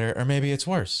life's better, or maybe it's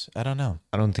worse. I don't know.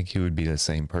 I don't think he would be the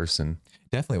same person.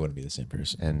 Definitely wouldn't be the same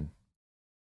person. And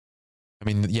I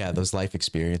mean, yeah, those life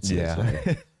experiences.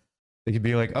 Yeah. They could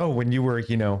be like, oh, when you were,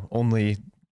 only,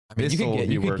 I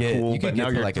mean, you were cool, but now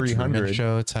you're like 300. a Truman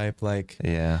Show type, like,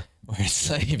 yeah. Where it's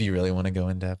like, if you really want to go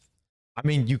in depth. I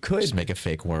mean, you could just make a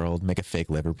fake world, make a fake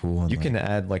Liverpool. And you can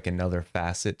add like another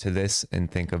facet to this and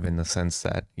think of in the sense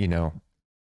that,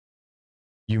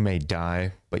 you may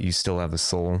die, but you still have a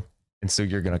soul. And so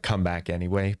you're going to come back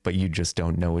anyway, but you just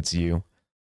don't know it's you.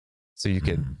 So you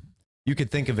could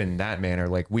think of it in that manner.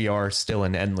 Like we are still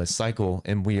an endless cycle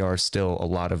and we are still a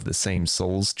lot of the same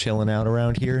souls chilling out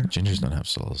around here. Gingers don't have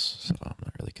souls, so I'm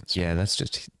not really concerned. Yeah,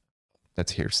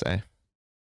 that's hearsay.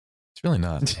 It's really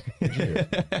not.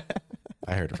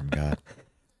 I heard it from God.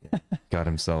 God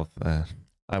himself.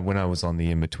 When I was on the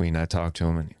in-between, I talked to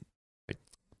him and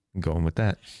I'm going with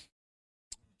that.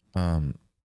 So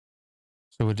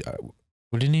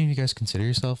would any of you guys consider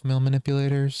yourself male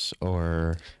manipulators,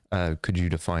 or could you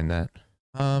define that?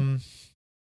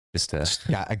 Just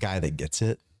A guy that gets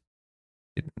it.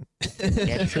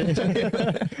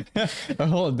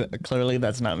 Oh, clearly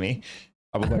that's not me.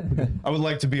 I would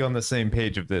like to be on the same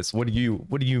page of this. What do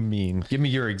you mean? Give me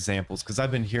your examples, because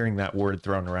I've been hearing that word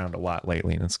thrown around a lot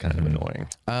lately, and it's kind of annoying.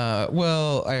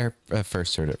 Well, I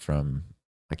first heard it from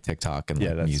like TikTok and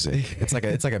like music. It's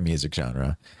like a music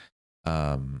genre.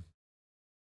 And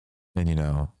you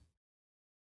know,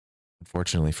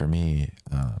 unfortunately for me,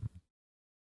 I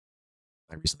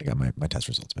recently got my test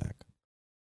results back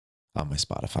on my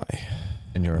Spotify.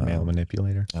 And you're a male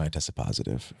manipulator? And I tested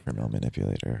positive for male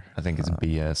manipulator. I think it's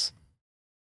BS.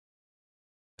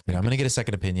 I'm going to get a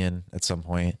second opinion at some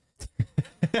point.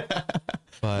 But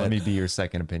let me be your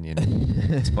second opinion.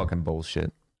 It's fucking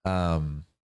bullshit. I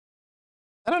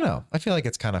don't know. I feel like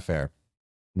it's kind of fair.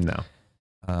 No.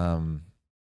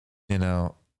 You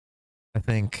know, I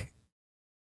think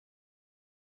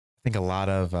a lot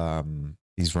of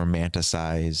these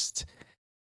romanticized,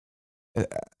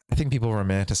 I think people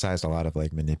romanticize a lot of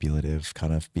like manipulative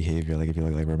kind of behavior. Like if you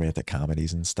look like romantic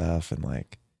comedies and stuff, and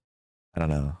like, I don't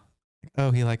know, like,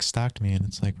 oh, he like stalked me and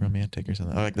it's like romantic or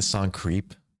something. Or like the song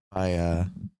Creep by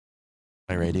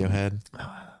Radiohead.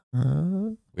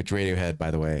 Which Radiohead,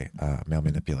 by the way, male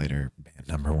manipulator band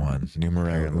 #1,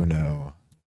 numero uno.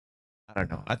 I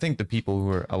don't know. I think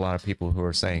a lot of people who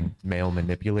are saying male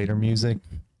manipulator music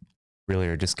really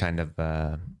are just kind of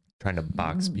trying to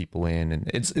box people in, and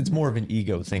it's more of an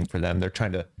ego thing for them. They're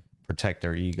trying to protect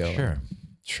their ego.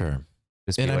 Sure.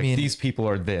 Just be, and like, I mean, these people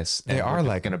are this. They are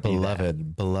like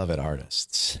beloved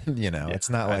artists. You know, yeah, it's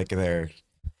not like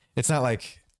it's not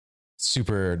like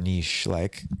super niche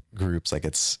like groups. Like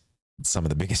it's some of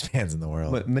the biggest bands in the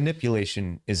world. But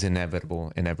manipulation is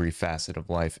inevitable in every facet of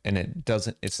life, and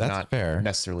it's not fair.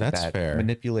 Necessarily That's bad. Fair.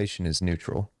 Manipulation is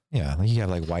neutral. Yeah, like you have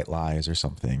like white lies or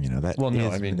something, you know, that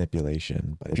is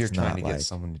manipulation. But if you're trying to get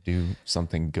someone to do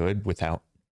something good without,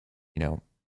 you know,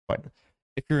 but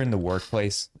if you're in the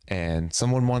workplace and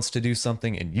someone wants to do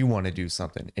something and you want to do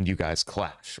something and you guys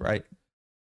clash, right?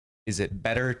 Is it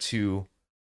better to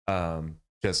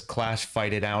just clash,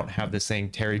 fight it out, have this thing,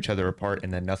 tear each other apart,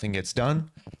 and then nothing gets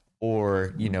done?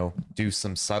 Or, you know, do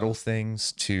some subtle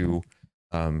things to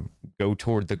go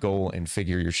toward the goal and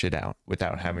figure your shit out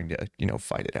without having to, you know,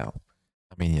 fight it out?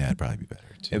 I mean, yeah, it'd probably be better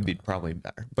too. It'd be probably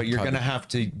better, but you're going to have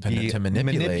to be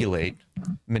manipulative,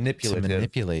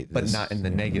 but not in the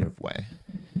negative way.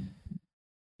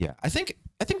 Yeah, I think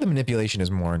the manipulation is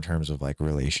more in terms of like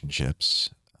relationships.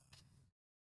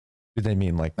 Do they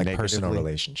mean like personal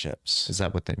relationships? Is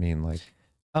that what they mean? Like,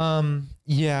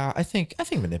 yeah, I think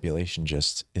manipulation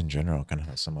just in general kind of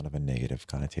has somewhat of a negative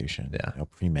connotation. Yeah, you know,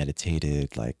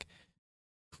 premeditated, like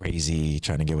crazy,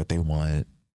 trying to get what they want.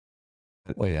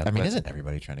 Well, yeah, I mean, isn't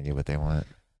everybody trying to get what they want?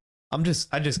 I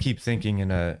just keep thinking in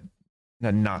a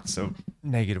not so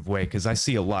negative way, because I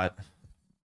see a lot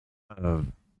of.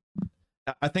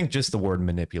 I think just the word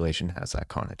manipulation has that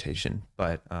connotation,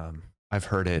 but I've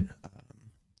heard it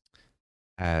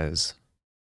as,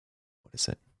 what is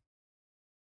it?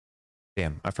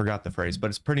 Damn, I forgot the phrase,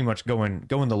 but it's pretty much going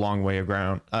the long way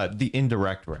around. The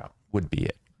indirect route would be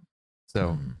it.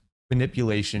 So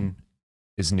manipulation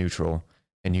is neutral,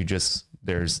 and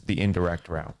there's the indirect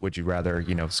route. Would you rather,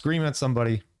 you know, scream at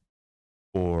somebody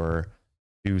or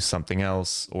do something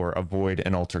else, or avoid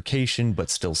an altercation but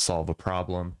still solve a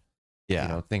problem? Yeah,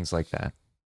 you know, things like that.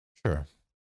 Sure.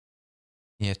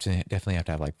 You definitely have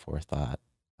to have like forethought.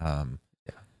 Yeah,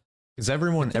 because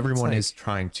everyone is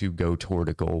trying to go toward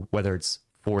a goal, whether it's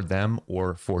for them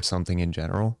or for something in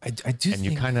general. I do, and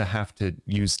you kind of have to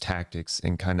use tactics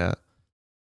and kind of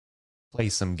play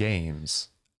some games.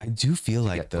 I do feel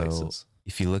like though,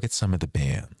 if you look at some of the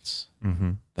bands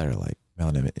that are like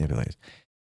male manipulators,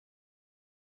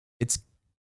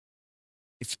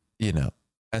 if you know,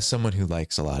 as someone who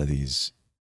likes a lot of these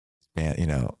band, you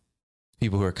know,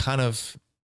 people who are kind of,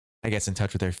 I guess, in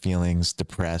touch with their feelings,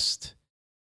 depressed,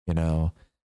 you know,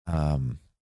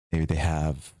 maybe they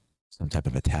have some type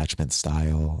of attachment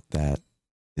style that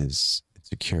is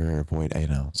insecure, avoid, you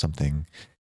know, something,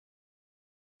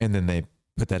 and then they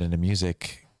put that into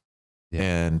music. Yeah.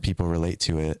 And people relate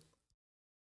to it,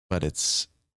 but it's,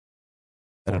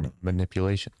 I don't know,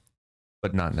 manipulation,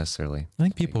 but not necessarily. I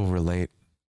think people relate.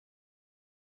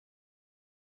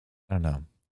 I don't know. I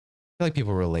feel like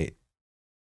people relate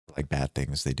to like bad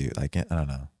things they do. Like, I don't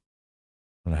know.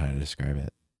 I don't know how to describe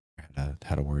it, or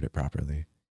how to word it properly.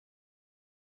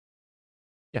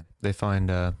 Yeah, they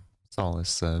find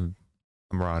solace,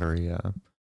 camaraderie.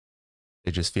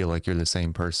 They just feel like you're the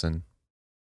same person,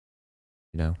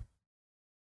 you know.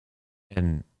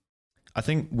 And I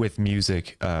think with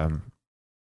music,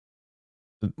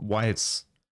 why it's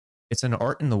it's an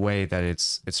art in the way that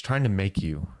it's trying to make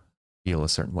you feel a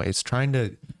certain way. It's trying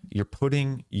to, you're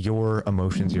putting your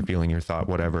emotions, your feeling, your thought,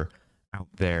 whatever out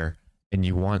there, and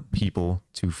you want people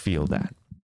to feel that.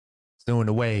 So in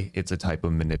a way, it's a type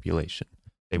of manipulation.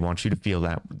 They want you to feel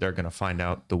that. They're going to find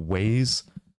out the ways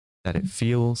that it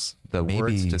feels, the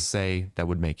words to say that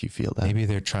would make you feel that. Maybe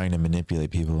they're trying to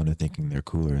manipulate people into thinking they're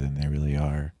cooler than they really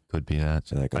are. Could be that.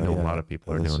 So like, I know a lot of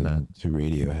people are doing that. To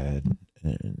Radiohead,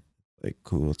 and like,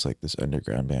 cool. It's like this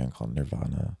underground band called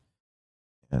Nirvana,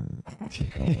 and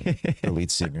the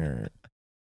lead singer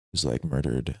was like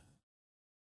murdered.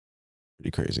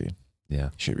 Pretty crazy. Yeah,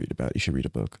 you should read about it. You should read a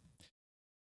book.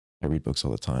 I read books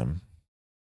all the time.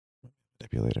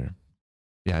 Manipulator.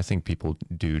 Yeah, I think people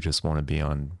do just want to be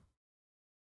on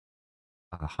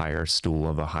a higher stool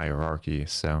of a hierarchy.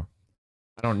 So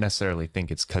I don't necessarily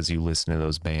think it's because you listen to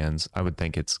those bands. I would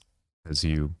think it's because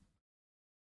you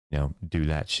do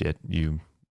that shit. You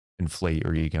inflate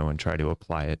your ego and try to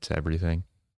apply it to everything.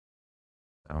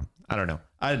 So I don't know.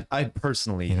 I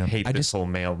personally hate this whole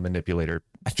male manipulator.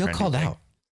 I feel called out.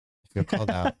 I feel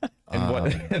called out. And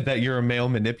what? That you're a male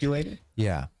manipulator?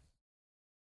 Yeah.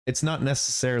 It's not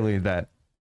necessarily that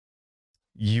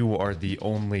you are the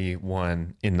only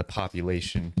one in the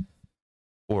population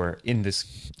or in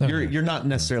this. You're not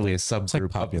necessarily a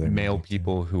subgroup of male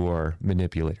people who are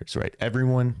manipulators, right?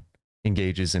 Everyone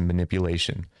engages in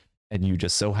manipulation, and you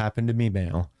just so happen to be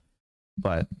male.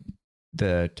 But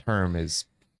the term is,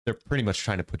 they're pretty much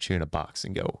trying to put you in a box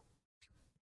and go.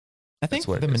 I think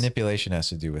the manipulation has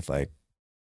to do with like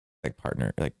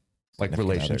partner, like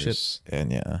relationships,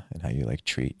 and and how you like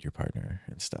treat your partner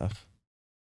and stuff.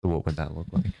 So what would that look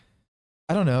like?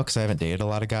 I don't know, because I haven't dated a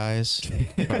lot of guys.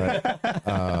 But,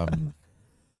 a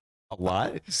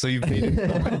lot? So you've dated.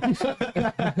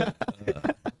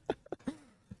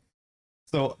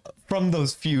 So from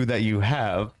those few that you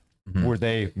have, were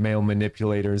they male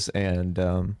manipulators? And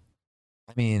I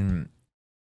mean,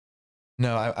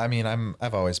 no, I mean,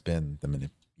 I've always been the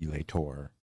manipulator,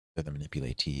 or the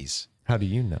manipulatees. How do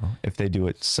you know? If they do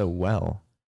it so well,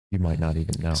 you might not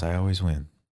even know. Because I always win.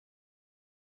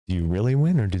 Do you really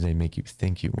win, or do they make you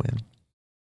think you win?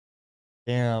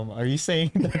 Damn, are you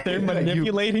saying that they're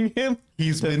manipulating him?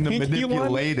 He's been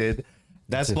manipulated.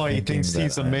 That's why he thinks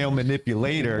he's a male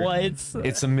manipulator. What?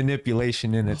 It's a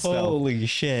manipulation in itself. Holy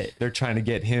shit. They're trying to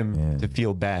get him to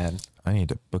feel bad. I need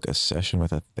to book a session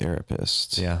with a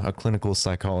therapist. Yeah, a clinical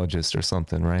psychologist or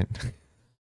something, right?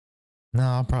 No,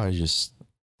 I'll probably just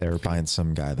find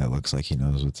some guy that looks like he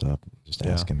knows what's up. Just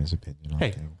ask him his opinion on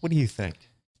things. What do you think?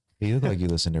 You look like you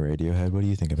listen to Radiohead. What do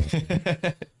you think about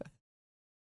it?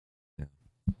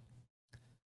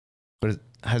 But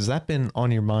has that been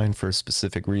on your mind for a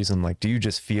specific reason? Like, do you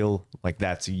just feel like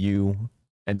that's you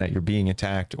and that you're being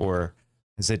attacked, or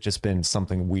has it just been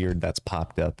something weird that's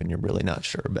popped up and you're really not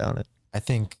sure about it? I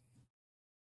think,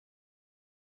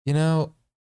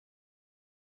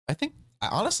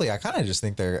 honestly, I kind of just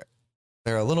think they're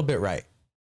a little bit right.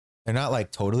 They're not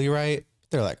like totally right.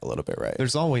 They're like a little bit right.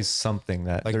 There's always something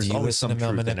that, like, there's do you always listen some to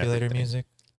male truth in manipulator everything. music?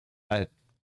 I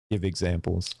give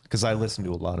examples because I listen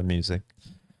to a lot of music.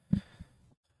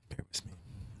 Bear with me.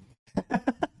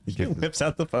 He whips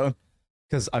out the phone.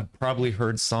 Because I've probably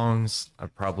heard songs.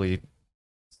 I've probably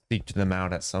seeked them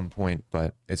out at some point,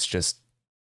 but it's just.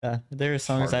 There are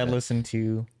songs I listen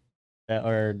to that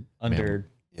are under.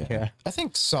 Yeah. I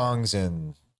think songs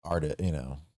and art,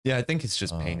 Yeah, I think it's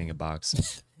just painting a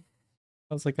box.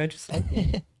 I was like, I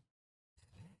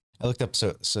looked up.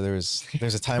 So there's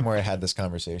a time where I had this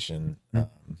conversation, and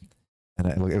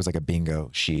it was like a bingo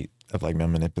sheet of like male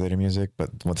manipulator music.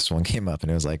 But this one came up,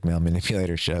 and it was like male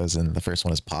manipulator shows, and the first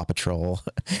one is Paw Patrol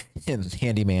and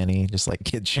Handy Manny, just like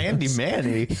kid shows. Handy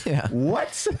Manny, yeah.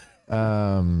 What?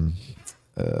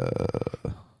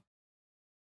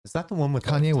 Is that the one with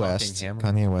Kanye West?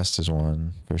 Kanye West is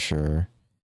one for sure.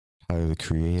 Tyler the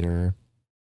Creator,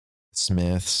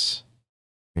 Smiths,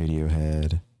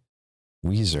 Radiohead,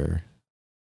 Weezer.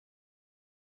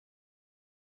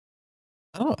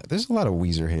 I don't know. There's a lot of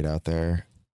Weezer hate out there.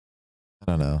 I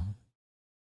don't know.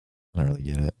 I don't really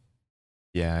get it.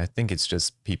 Yeah, I think it's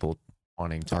just people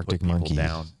wanting to Arctic put people Monkeys,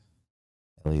 down.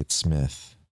 Elliott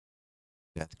Smith,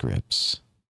 Death Grips,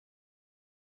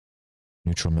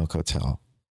 Neutral Milk Hotel.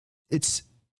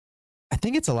 I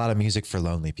think it's a lot of music for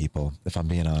lonely people, if I'm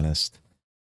being honest.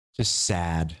 Just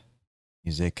sad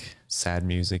music. Sad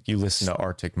music. You listen to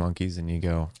Arctic Monkeys and you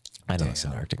go, I don't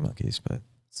listen to Arctic Monkeys, but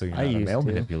so you're not a male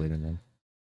manipulator then.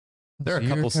 There are a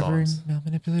couple songs. Male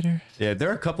manipulator? Yeah, there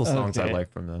are a couple songs I like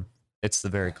from them. It's the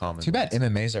very common. Too bad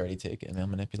MMA's already taken Male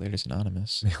Manipulators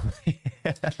Anonymous.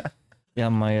 Yeah,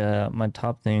 my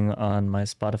top thing on my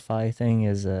Spotify thing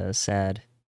is sad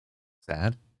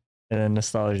Sad. and then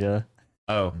nostalgia.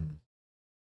 Oh,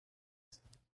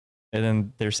 And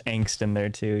then there's angst in there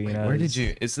too, you wait, know. where did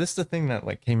you? Is this the thing that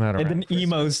like came out And around then Christmas?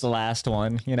 emo's the last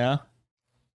one, you know.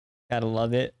 Gotta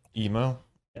love it. Emo?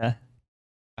 Yeah.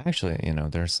 Actually, you know,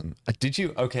 there's some. Did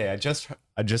you? Okay, I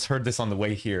just heard this on the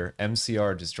way here.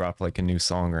 MCR just dropped like a new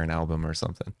song or an album or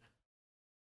something.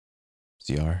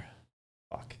 CR.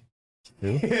 Fuck.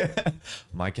 Who?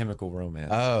 My Chemical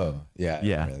Romance. Oh, yeah. I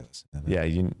Yeah. really listened to that. Yeah,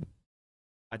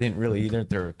 I didn't really either.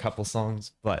 There are a couple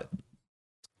songs, but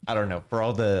I don't know. For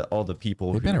all the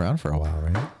people They've been around for a while,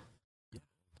 right?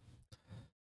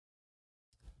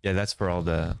 Yeah, that's for all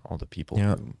the people You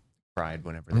know, who cried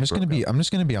whenever I'm just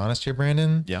gonna be honest here,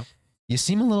 Brandon. Yeah. You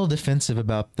seem a little defensive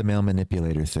about the male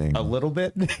manipulator thing. a little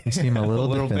bit. You seem a little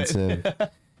bit. defensive.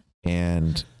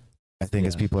 And I think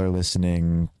as Yeah. people are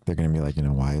listening, they're gonna be like,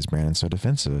 why is Brandon so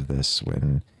defensive of this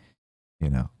when,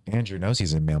 Andrew knows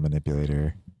he's a male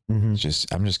manipulator.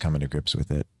 Mhm. I'm just coming to grips with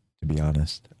it, to be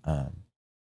honest. I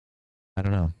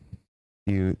don't know.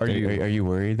 Are you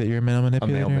worried that you're a male A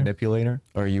manipulator? male manipulator.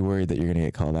 Or are you worried that you're gonna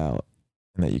get called out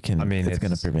and that you can? I mean, it's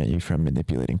gonna prevent you from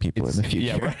manipulating people in the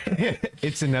future. Yeah, right.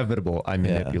 It's inevitable. I Yeah.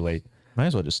 manipulate. Might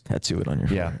as well just tattoo it on your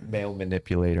Yeah, forehead. male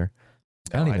manipulator.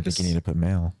 I don't No, even think you need to put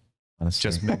male. Honestly,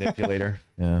 just manipulator.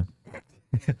 yeah.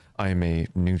 I am a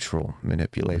neutral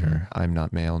manipulator. I'm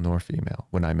not male nor female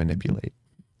when I manipulate.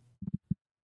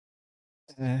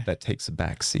 That takes a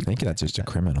back I seat. think that's just a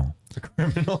criminal. a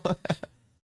criminal.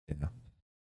 Yeah.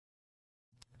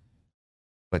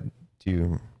 But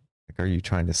are you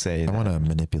trying to say I want to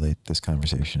manipulate this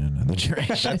conversation in another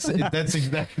direction. that's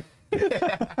exactly.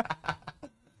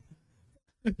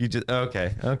 You just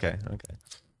okay.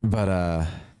 But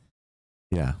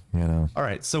yeah, All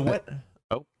right. So what?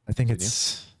 I think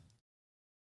it's.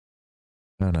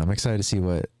 I don't know. I'm excited to see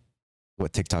what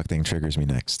TikTok thing triggers me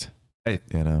next. Hey,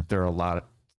 there are a lot.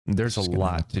 There's a Just gonna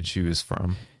lot to choose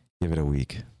from. give it a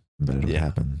week, but it'll Yeah.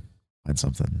 happen. Find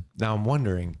something. Now I'm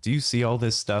wondering, do you see all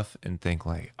this stuff and think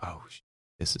like, oh,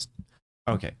 this is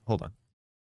okay? Hold on.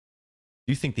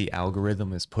 Do you think the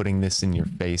algorithm is putting this in your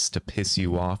face to piss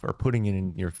you off, or putting it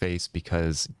in your face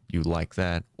because you like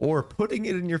that, or putting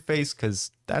it in your face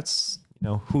because that's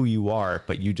who you are,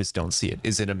 but you just don't see it?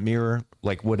 Is it a mirror?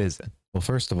 Like, what is it? Well,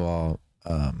 first of all,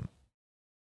 I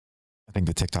think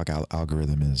the TikTok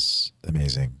algorithm is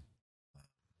amazing.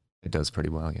 It does pretty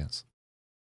well, yes.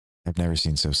 I've never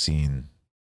seen so seen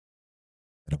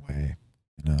in a way.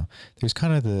 There's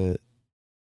kind of the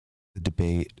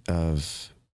debate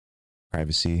of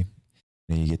privacy.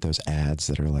 You get those ads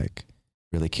that are like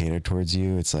really catered towards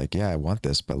you. It's like, yeah, I want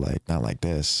this, but like not like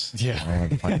this. Yeah.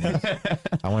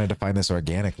 I wanted to find this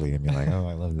organically and be like, oh,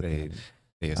 I love it.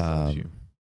 They assault you.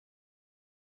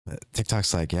 But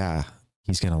TikTok's like, yeah,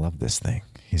 he's gonna love this thing.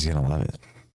 He's gonna love it.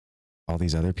 All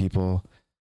these other people,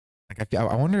 like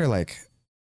I wonder, like,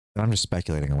 and I'm just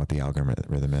speculating on what the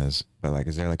algorithm is, but like,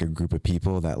 is there like a group of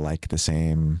people that like the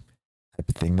same type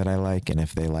of thing that I like, and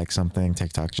if they like something,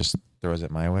 TikTok just throws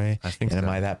it my way? I think. And so. am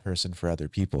I that person for other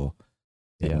people?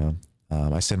 Yeah.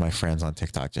 I send my friends on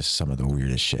TikTok just some of the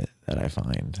weirdest shit that I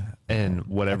find, And I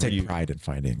whatever take pride in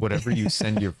finding. whatever you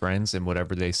send your friends and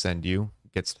whatever they send you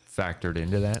gets factored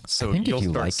into that. So I think you'll if you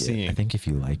start like seeing, it, I think if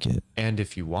you like it, and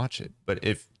if you watch it, but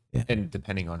Yeah. and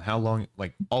depending on how long,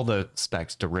 like all the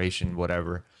specs, duration,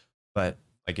 whatever. But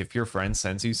like if your friend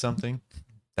sends you something,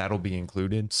 that'll be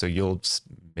included. So you'll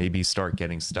maybe start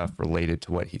getting stuff related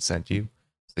to what he sent you.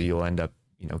 So you'll end up,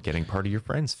 getting part of your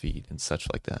friend's feed and such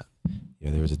like that. yeah,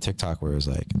 there was a TikTok where it was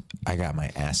like, I got my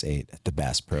ass ate at the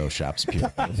Bass Pro Shops in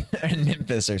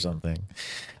Memphis or something.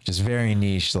 Just very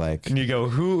niche. Like, And you go,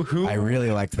 who? I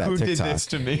really liked that who TikTok. did this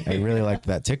to me? I really liked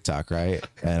that TikTok, right?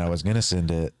 And I was gonna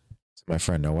send it to my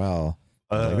friend Noelle.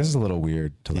 I was like, this is a little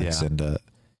weird to like yeah. send it.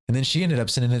 And then she ended up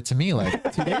sending it to me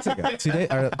like 2 days ago,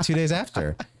 2 days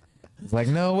after. Like,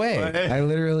 no way. I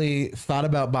literally thought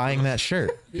about buying that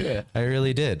shirt. Yeah. I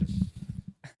really did.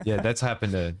 Yeah, that's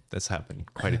happened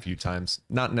quite a few times.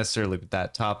 Not necessarily with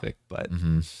that topic, but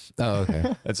Oh,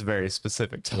 okay. that's a very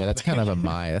specific topic. Yeah, that's kind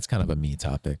of a me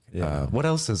topic. Yeah. What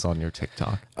else is on your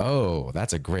TikTok? Oh,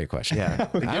 that's a great question. Yeah.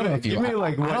 I don't know if you. I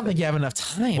don't think you have enough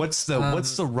time. What's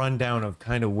the rundown of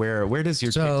kind of where does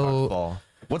your So- TikTok fall?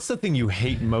 What's the thing you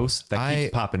hate most that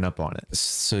keeps popping up on it?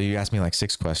 So you asked me like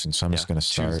 6 questions, so I'm just gonna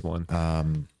start. Choose one.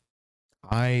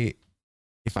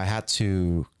 If I had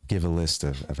to give a list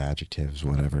of adjectives,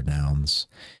 whatever, nouns,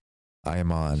 I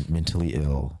am on mentally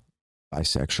ill,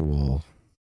 bisexual,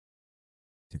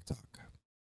 TikTok.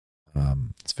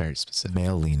 It's very specific.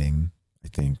 Male leaning. I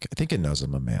think it knows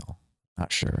I'm a male.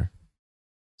 Not sure.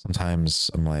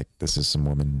 Sometimes I'm like, this is some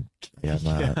woman. Yeah,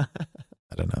 Yeah.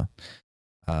 I don't know.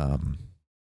 Um,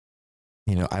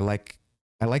 I like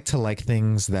to like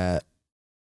things that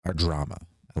are drama.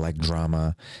 I like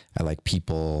drama. I like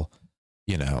people,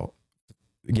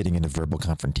 getting into verbal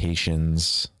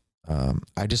confrontations.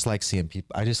 I just like seeing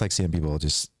people. I just like seeing people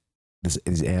just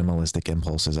these animalistic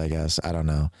impulses. I guess I don't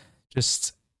know.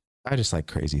 I just like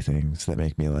crazy things that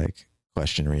make me like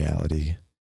question reality,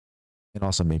 and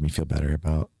also make me feel better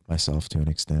about myself to an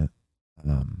extent.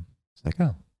 It's like,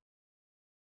 oh,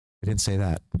 I didn't say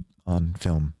that on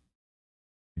film.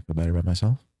 I feel better about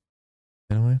myself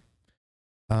in a way.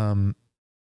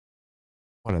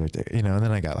 What other day? And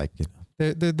then I got like,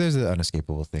 there's the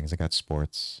unescapable things. I got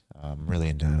sports. Really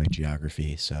into like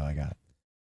geography, so I got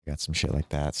some shit like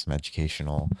that, some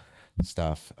educational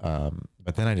stuff.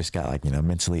 But then I just got like,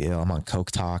 mentally ill. I'm on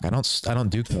Coke Talk. I don't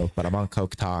do Coke, but I'm on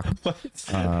Coke Talk.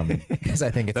 Because I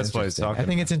think it's That's what it's interesting. talking I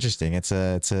think it's interesting. It's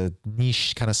a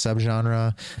niche kind of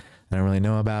subgenre. I don't really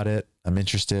know about it. I'm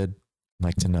interested. I'd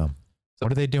like to know. What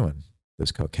are they doing?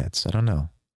 Those cokeheads? I don't know.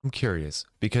 I'm curious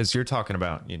because you're talking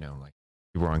about, like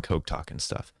you were on Coke Talk and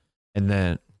stuff, and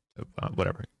then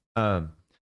whatever. And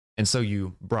so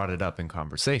you brought it up in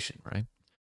conversation, right?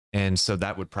 And so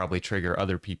that would probably trigger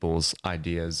other people's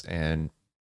ideas and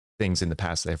things in the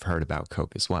past they've heard about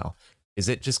Coke as well. Is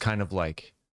it just kind of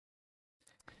like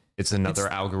it's another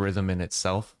algorithm in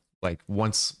itself? Like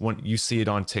once you see it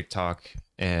on TikTok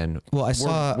and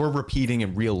we're repeating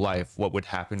in real life what would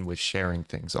happen with sharing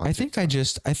things on TikTok. I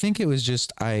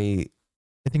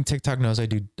think TikTok knows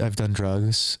I've done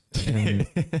drugs. And,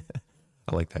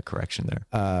 I like that correction there.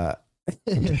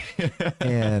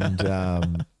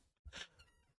 And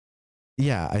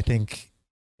yeah, I think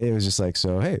it was just like,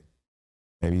 so hey,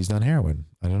 maybe he's done heroin.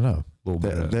 I don't know.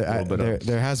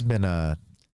 There has been I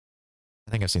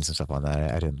think I've seen some stuff on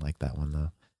that. I didn't like that one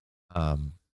though.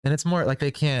 And it's more like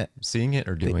they can't seeing it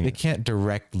or doing they it. can't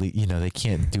directly, they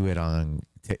can't do it on.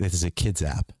 This is a kids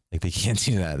app. Like they can't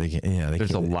do that. They can't, There's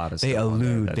a lot of stuff. They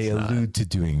allude to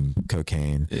doing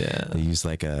cocaine. Yeah. They use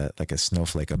like a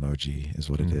snowflake emoji is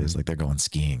what it is. Like they're going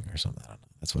skiing or something. I don't know.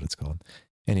 That's what it's called.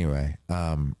 Anyway,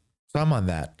 so I'm on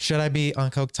that. Should I be on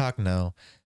Coke Talk? No.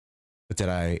 But did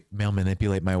I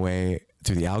manipulate my way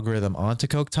through the algorithm onto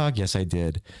Coke Talk? Yes, I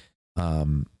did. I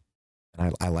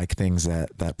like things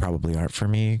that probably aren't for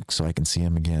me, so I can see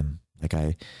them again. Like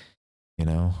I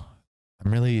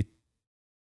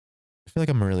feel like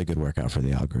I'm a really good workout for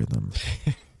the algorithm.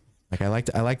 Like I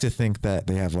like to think that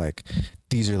they have like,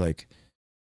 these are like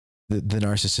the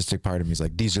narcissistic part of me is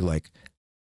like, these are like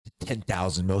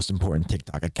 10,000 most important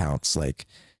TikTok accounts. Like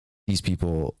these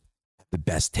people have the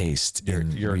best taste.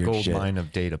 You're a gold mine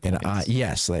of data points. And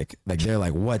yes, like they're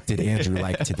like, what did Andrew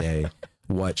like today?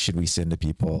 What should we send to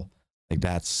people? Like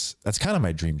that's kind of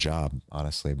my dream job,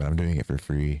 honestly, but I'm doing it for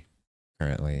free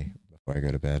currently before I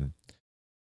go to bed.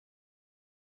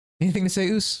 Anything to say,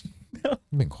 Oos? No.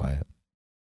 I've been quiet.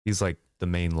 He's like the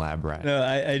main lab rat. No,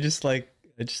 I just like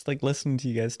listening to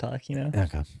you guys talk,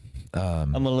 Okay.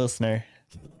 I'm a listener.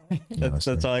 That's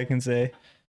all I can say.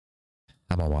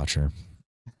 I'm a watcher.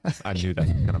 I knew that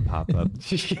was gonna pop up.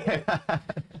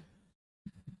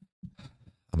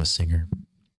 I'm a singer.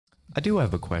 I do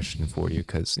have a question for you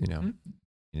because,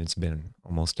 it's been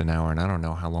almost an hour and I don't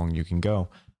know how long you can go,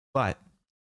 but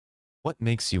what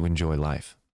makes you enjoy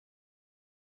life?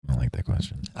 I don't like that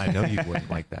question. I know you wouldn't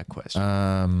like that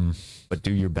question, but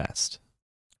do your best.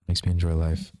 Makes me enjoy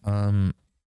life. I've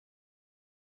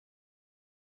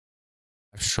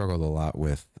struggled a lot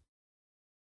with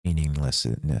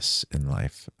meaninglessness in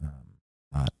life.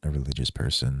 Not a religious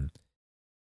person.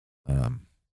 I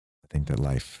think that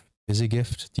life is a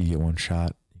gift. You get one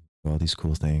shot, you can do all these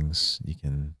cool things. You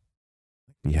can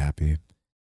be happy.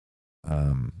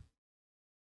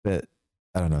 But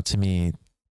I don't know. To me,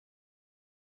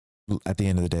 at the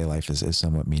end of the day, life is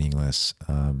somewhat meaningless,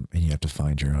 and you have to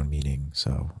find your own meaning.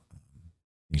 So,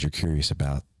 things you're curious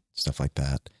about, stuff like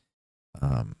that.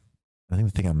 I think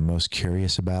the thing I'm most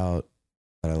curious about,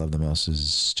 that I love the most,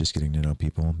 is just getting to know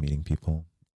people, meeting people.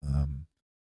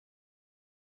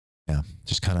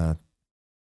 Just kind of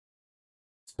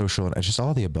social, just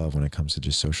all the above when it comes to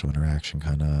just social interaction.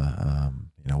 Kind of,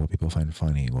 what people find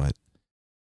funny, what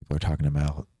people are talking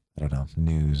about. I don't know,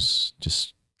 news,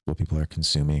 just what people are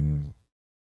consuming.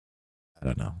 I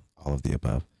don't know, all of the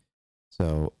above.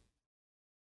 So,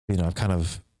 I've kind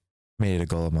of made it a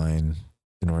goal of mine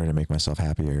in order to make myself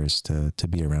happier is to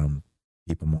be around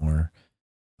people more.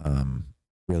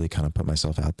 Really kind of put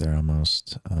myself out there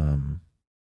almost.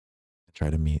 Try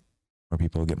to meet more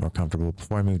people, get more comfortable.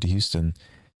 Before I moved to Houston,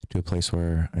 to a place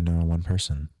where I know one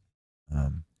person.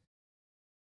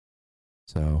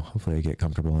 So hopefully I get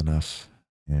comfortable enough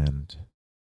and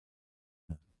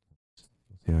we'll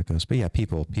see how it goes. But yeah,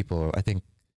 people, I think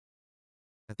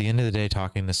at the end of the day,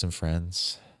 talking to some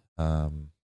friends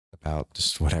about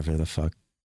just whatever the fuck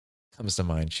comes to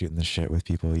mind, shooting the shit with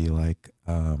people you like,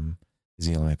 is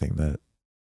the only thing that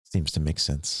seems to make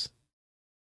sense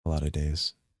a lot of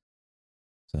days.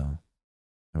 So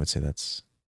I would say that's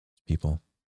people.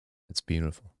 It's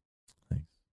beautiful. Thanks.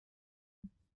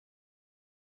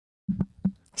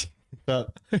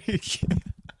 But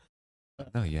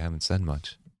No, you haven't said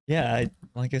much. yeah,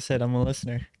 like I said, I'm a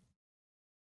listener.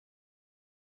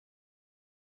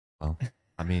 Well,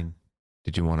 I mean,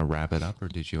 did you want to wrap it up, or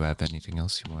did you have anything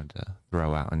else you wanted to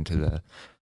throw out into the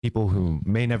people who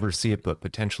may never see it, but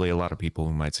potentially a lot of people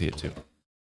who might see it too?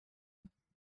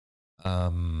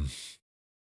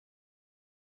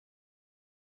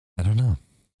 I don't know.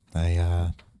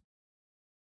 I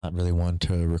not really want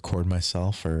to record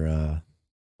myself or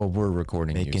Well, we're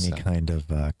recording make you, any so- kind of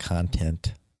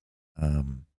content.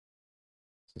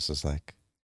 This is like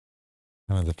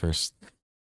kind of the first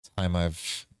time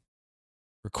I've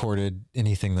recorded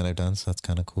anything that I've done, so that's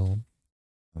kind of cool.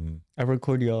 I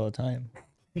record you all the time.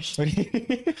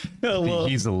 Oh, well.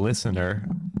 He's a listener,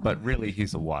 but really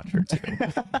he's a watcher too.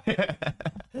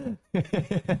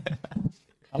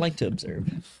 I like to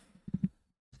observe.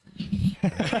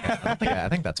 I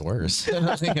think that's worse.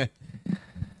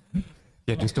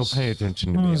 Yeah, just don't pay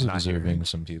attention to I me. was I'm not observing hearing.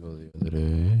 some people the other day.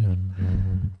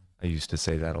 And, I used to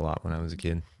say that a lot when I was a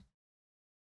kid.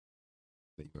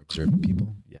 that you observe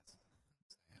people. Yes.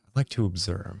 I like to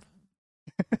observe.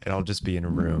 And I'll just be in a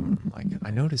room. I'm like,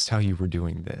 I noticed how you were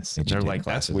doing this. And Made you they're take like,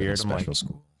 that's classes at a weird. I'm like, special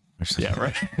school. yeah,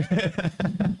 right.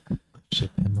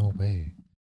 Ship him away.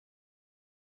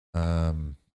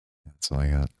 That's all I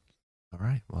got. All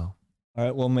right. Well, All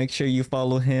right, well, make sure you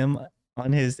follow him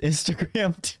on his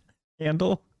Instagram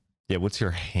handle. yeah. What's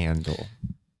your handle?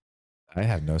 I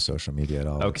have no social media at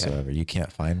all Okay. whatsoever. You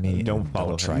can't find me. Don't and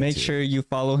follow him. try Make to. sure you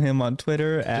follow him on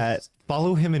Twitter at Just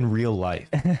follow him in real life.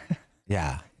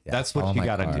 Yeah. That's what follow you my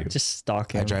gotta car. do. just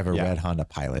stalk him. I drive a Yeah. red Honda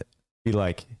Pilot. Be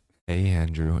like, hey,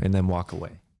 Andrew, and then walk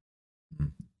away.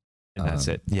 Mm. And that's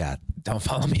it. Yeah. Don't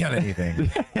follow me on anything.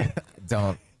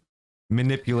 Don't.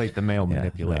 Manipulate the male Yeah,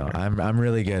 manipulator. no, I'm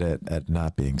really good at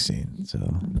not being seen. So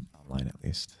online at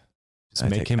least. Just I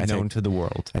make take- him I known take- to the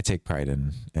world. I take pride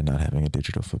in not having a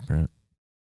digital footprint.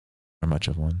 Or much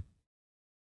of one.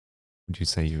 Would you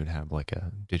say you would have like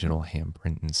a digital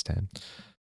handprint instead?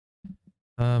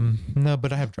 No,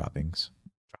 but I have droppings.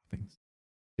 Droppings.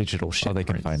 Digital shit. All they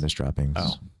can prints. find is droppings.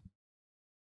 Oh.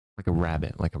 Like a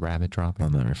rabbit dropping.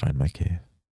 I'll never find my cave.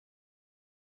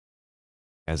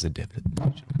 As a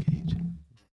digital cage.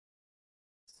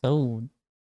 So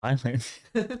violent.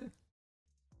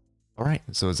 All right.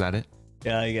 So is that it?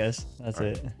 Yeah, I guess that's All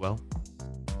right. it. Well,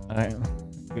 All right.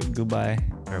 Goodbye.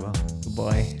 farewell.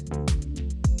 Goodbye.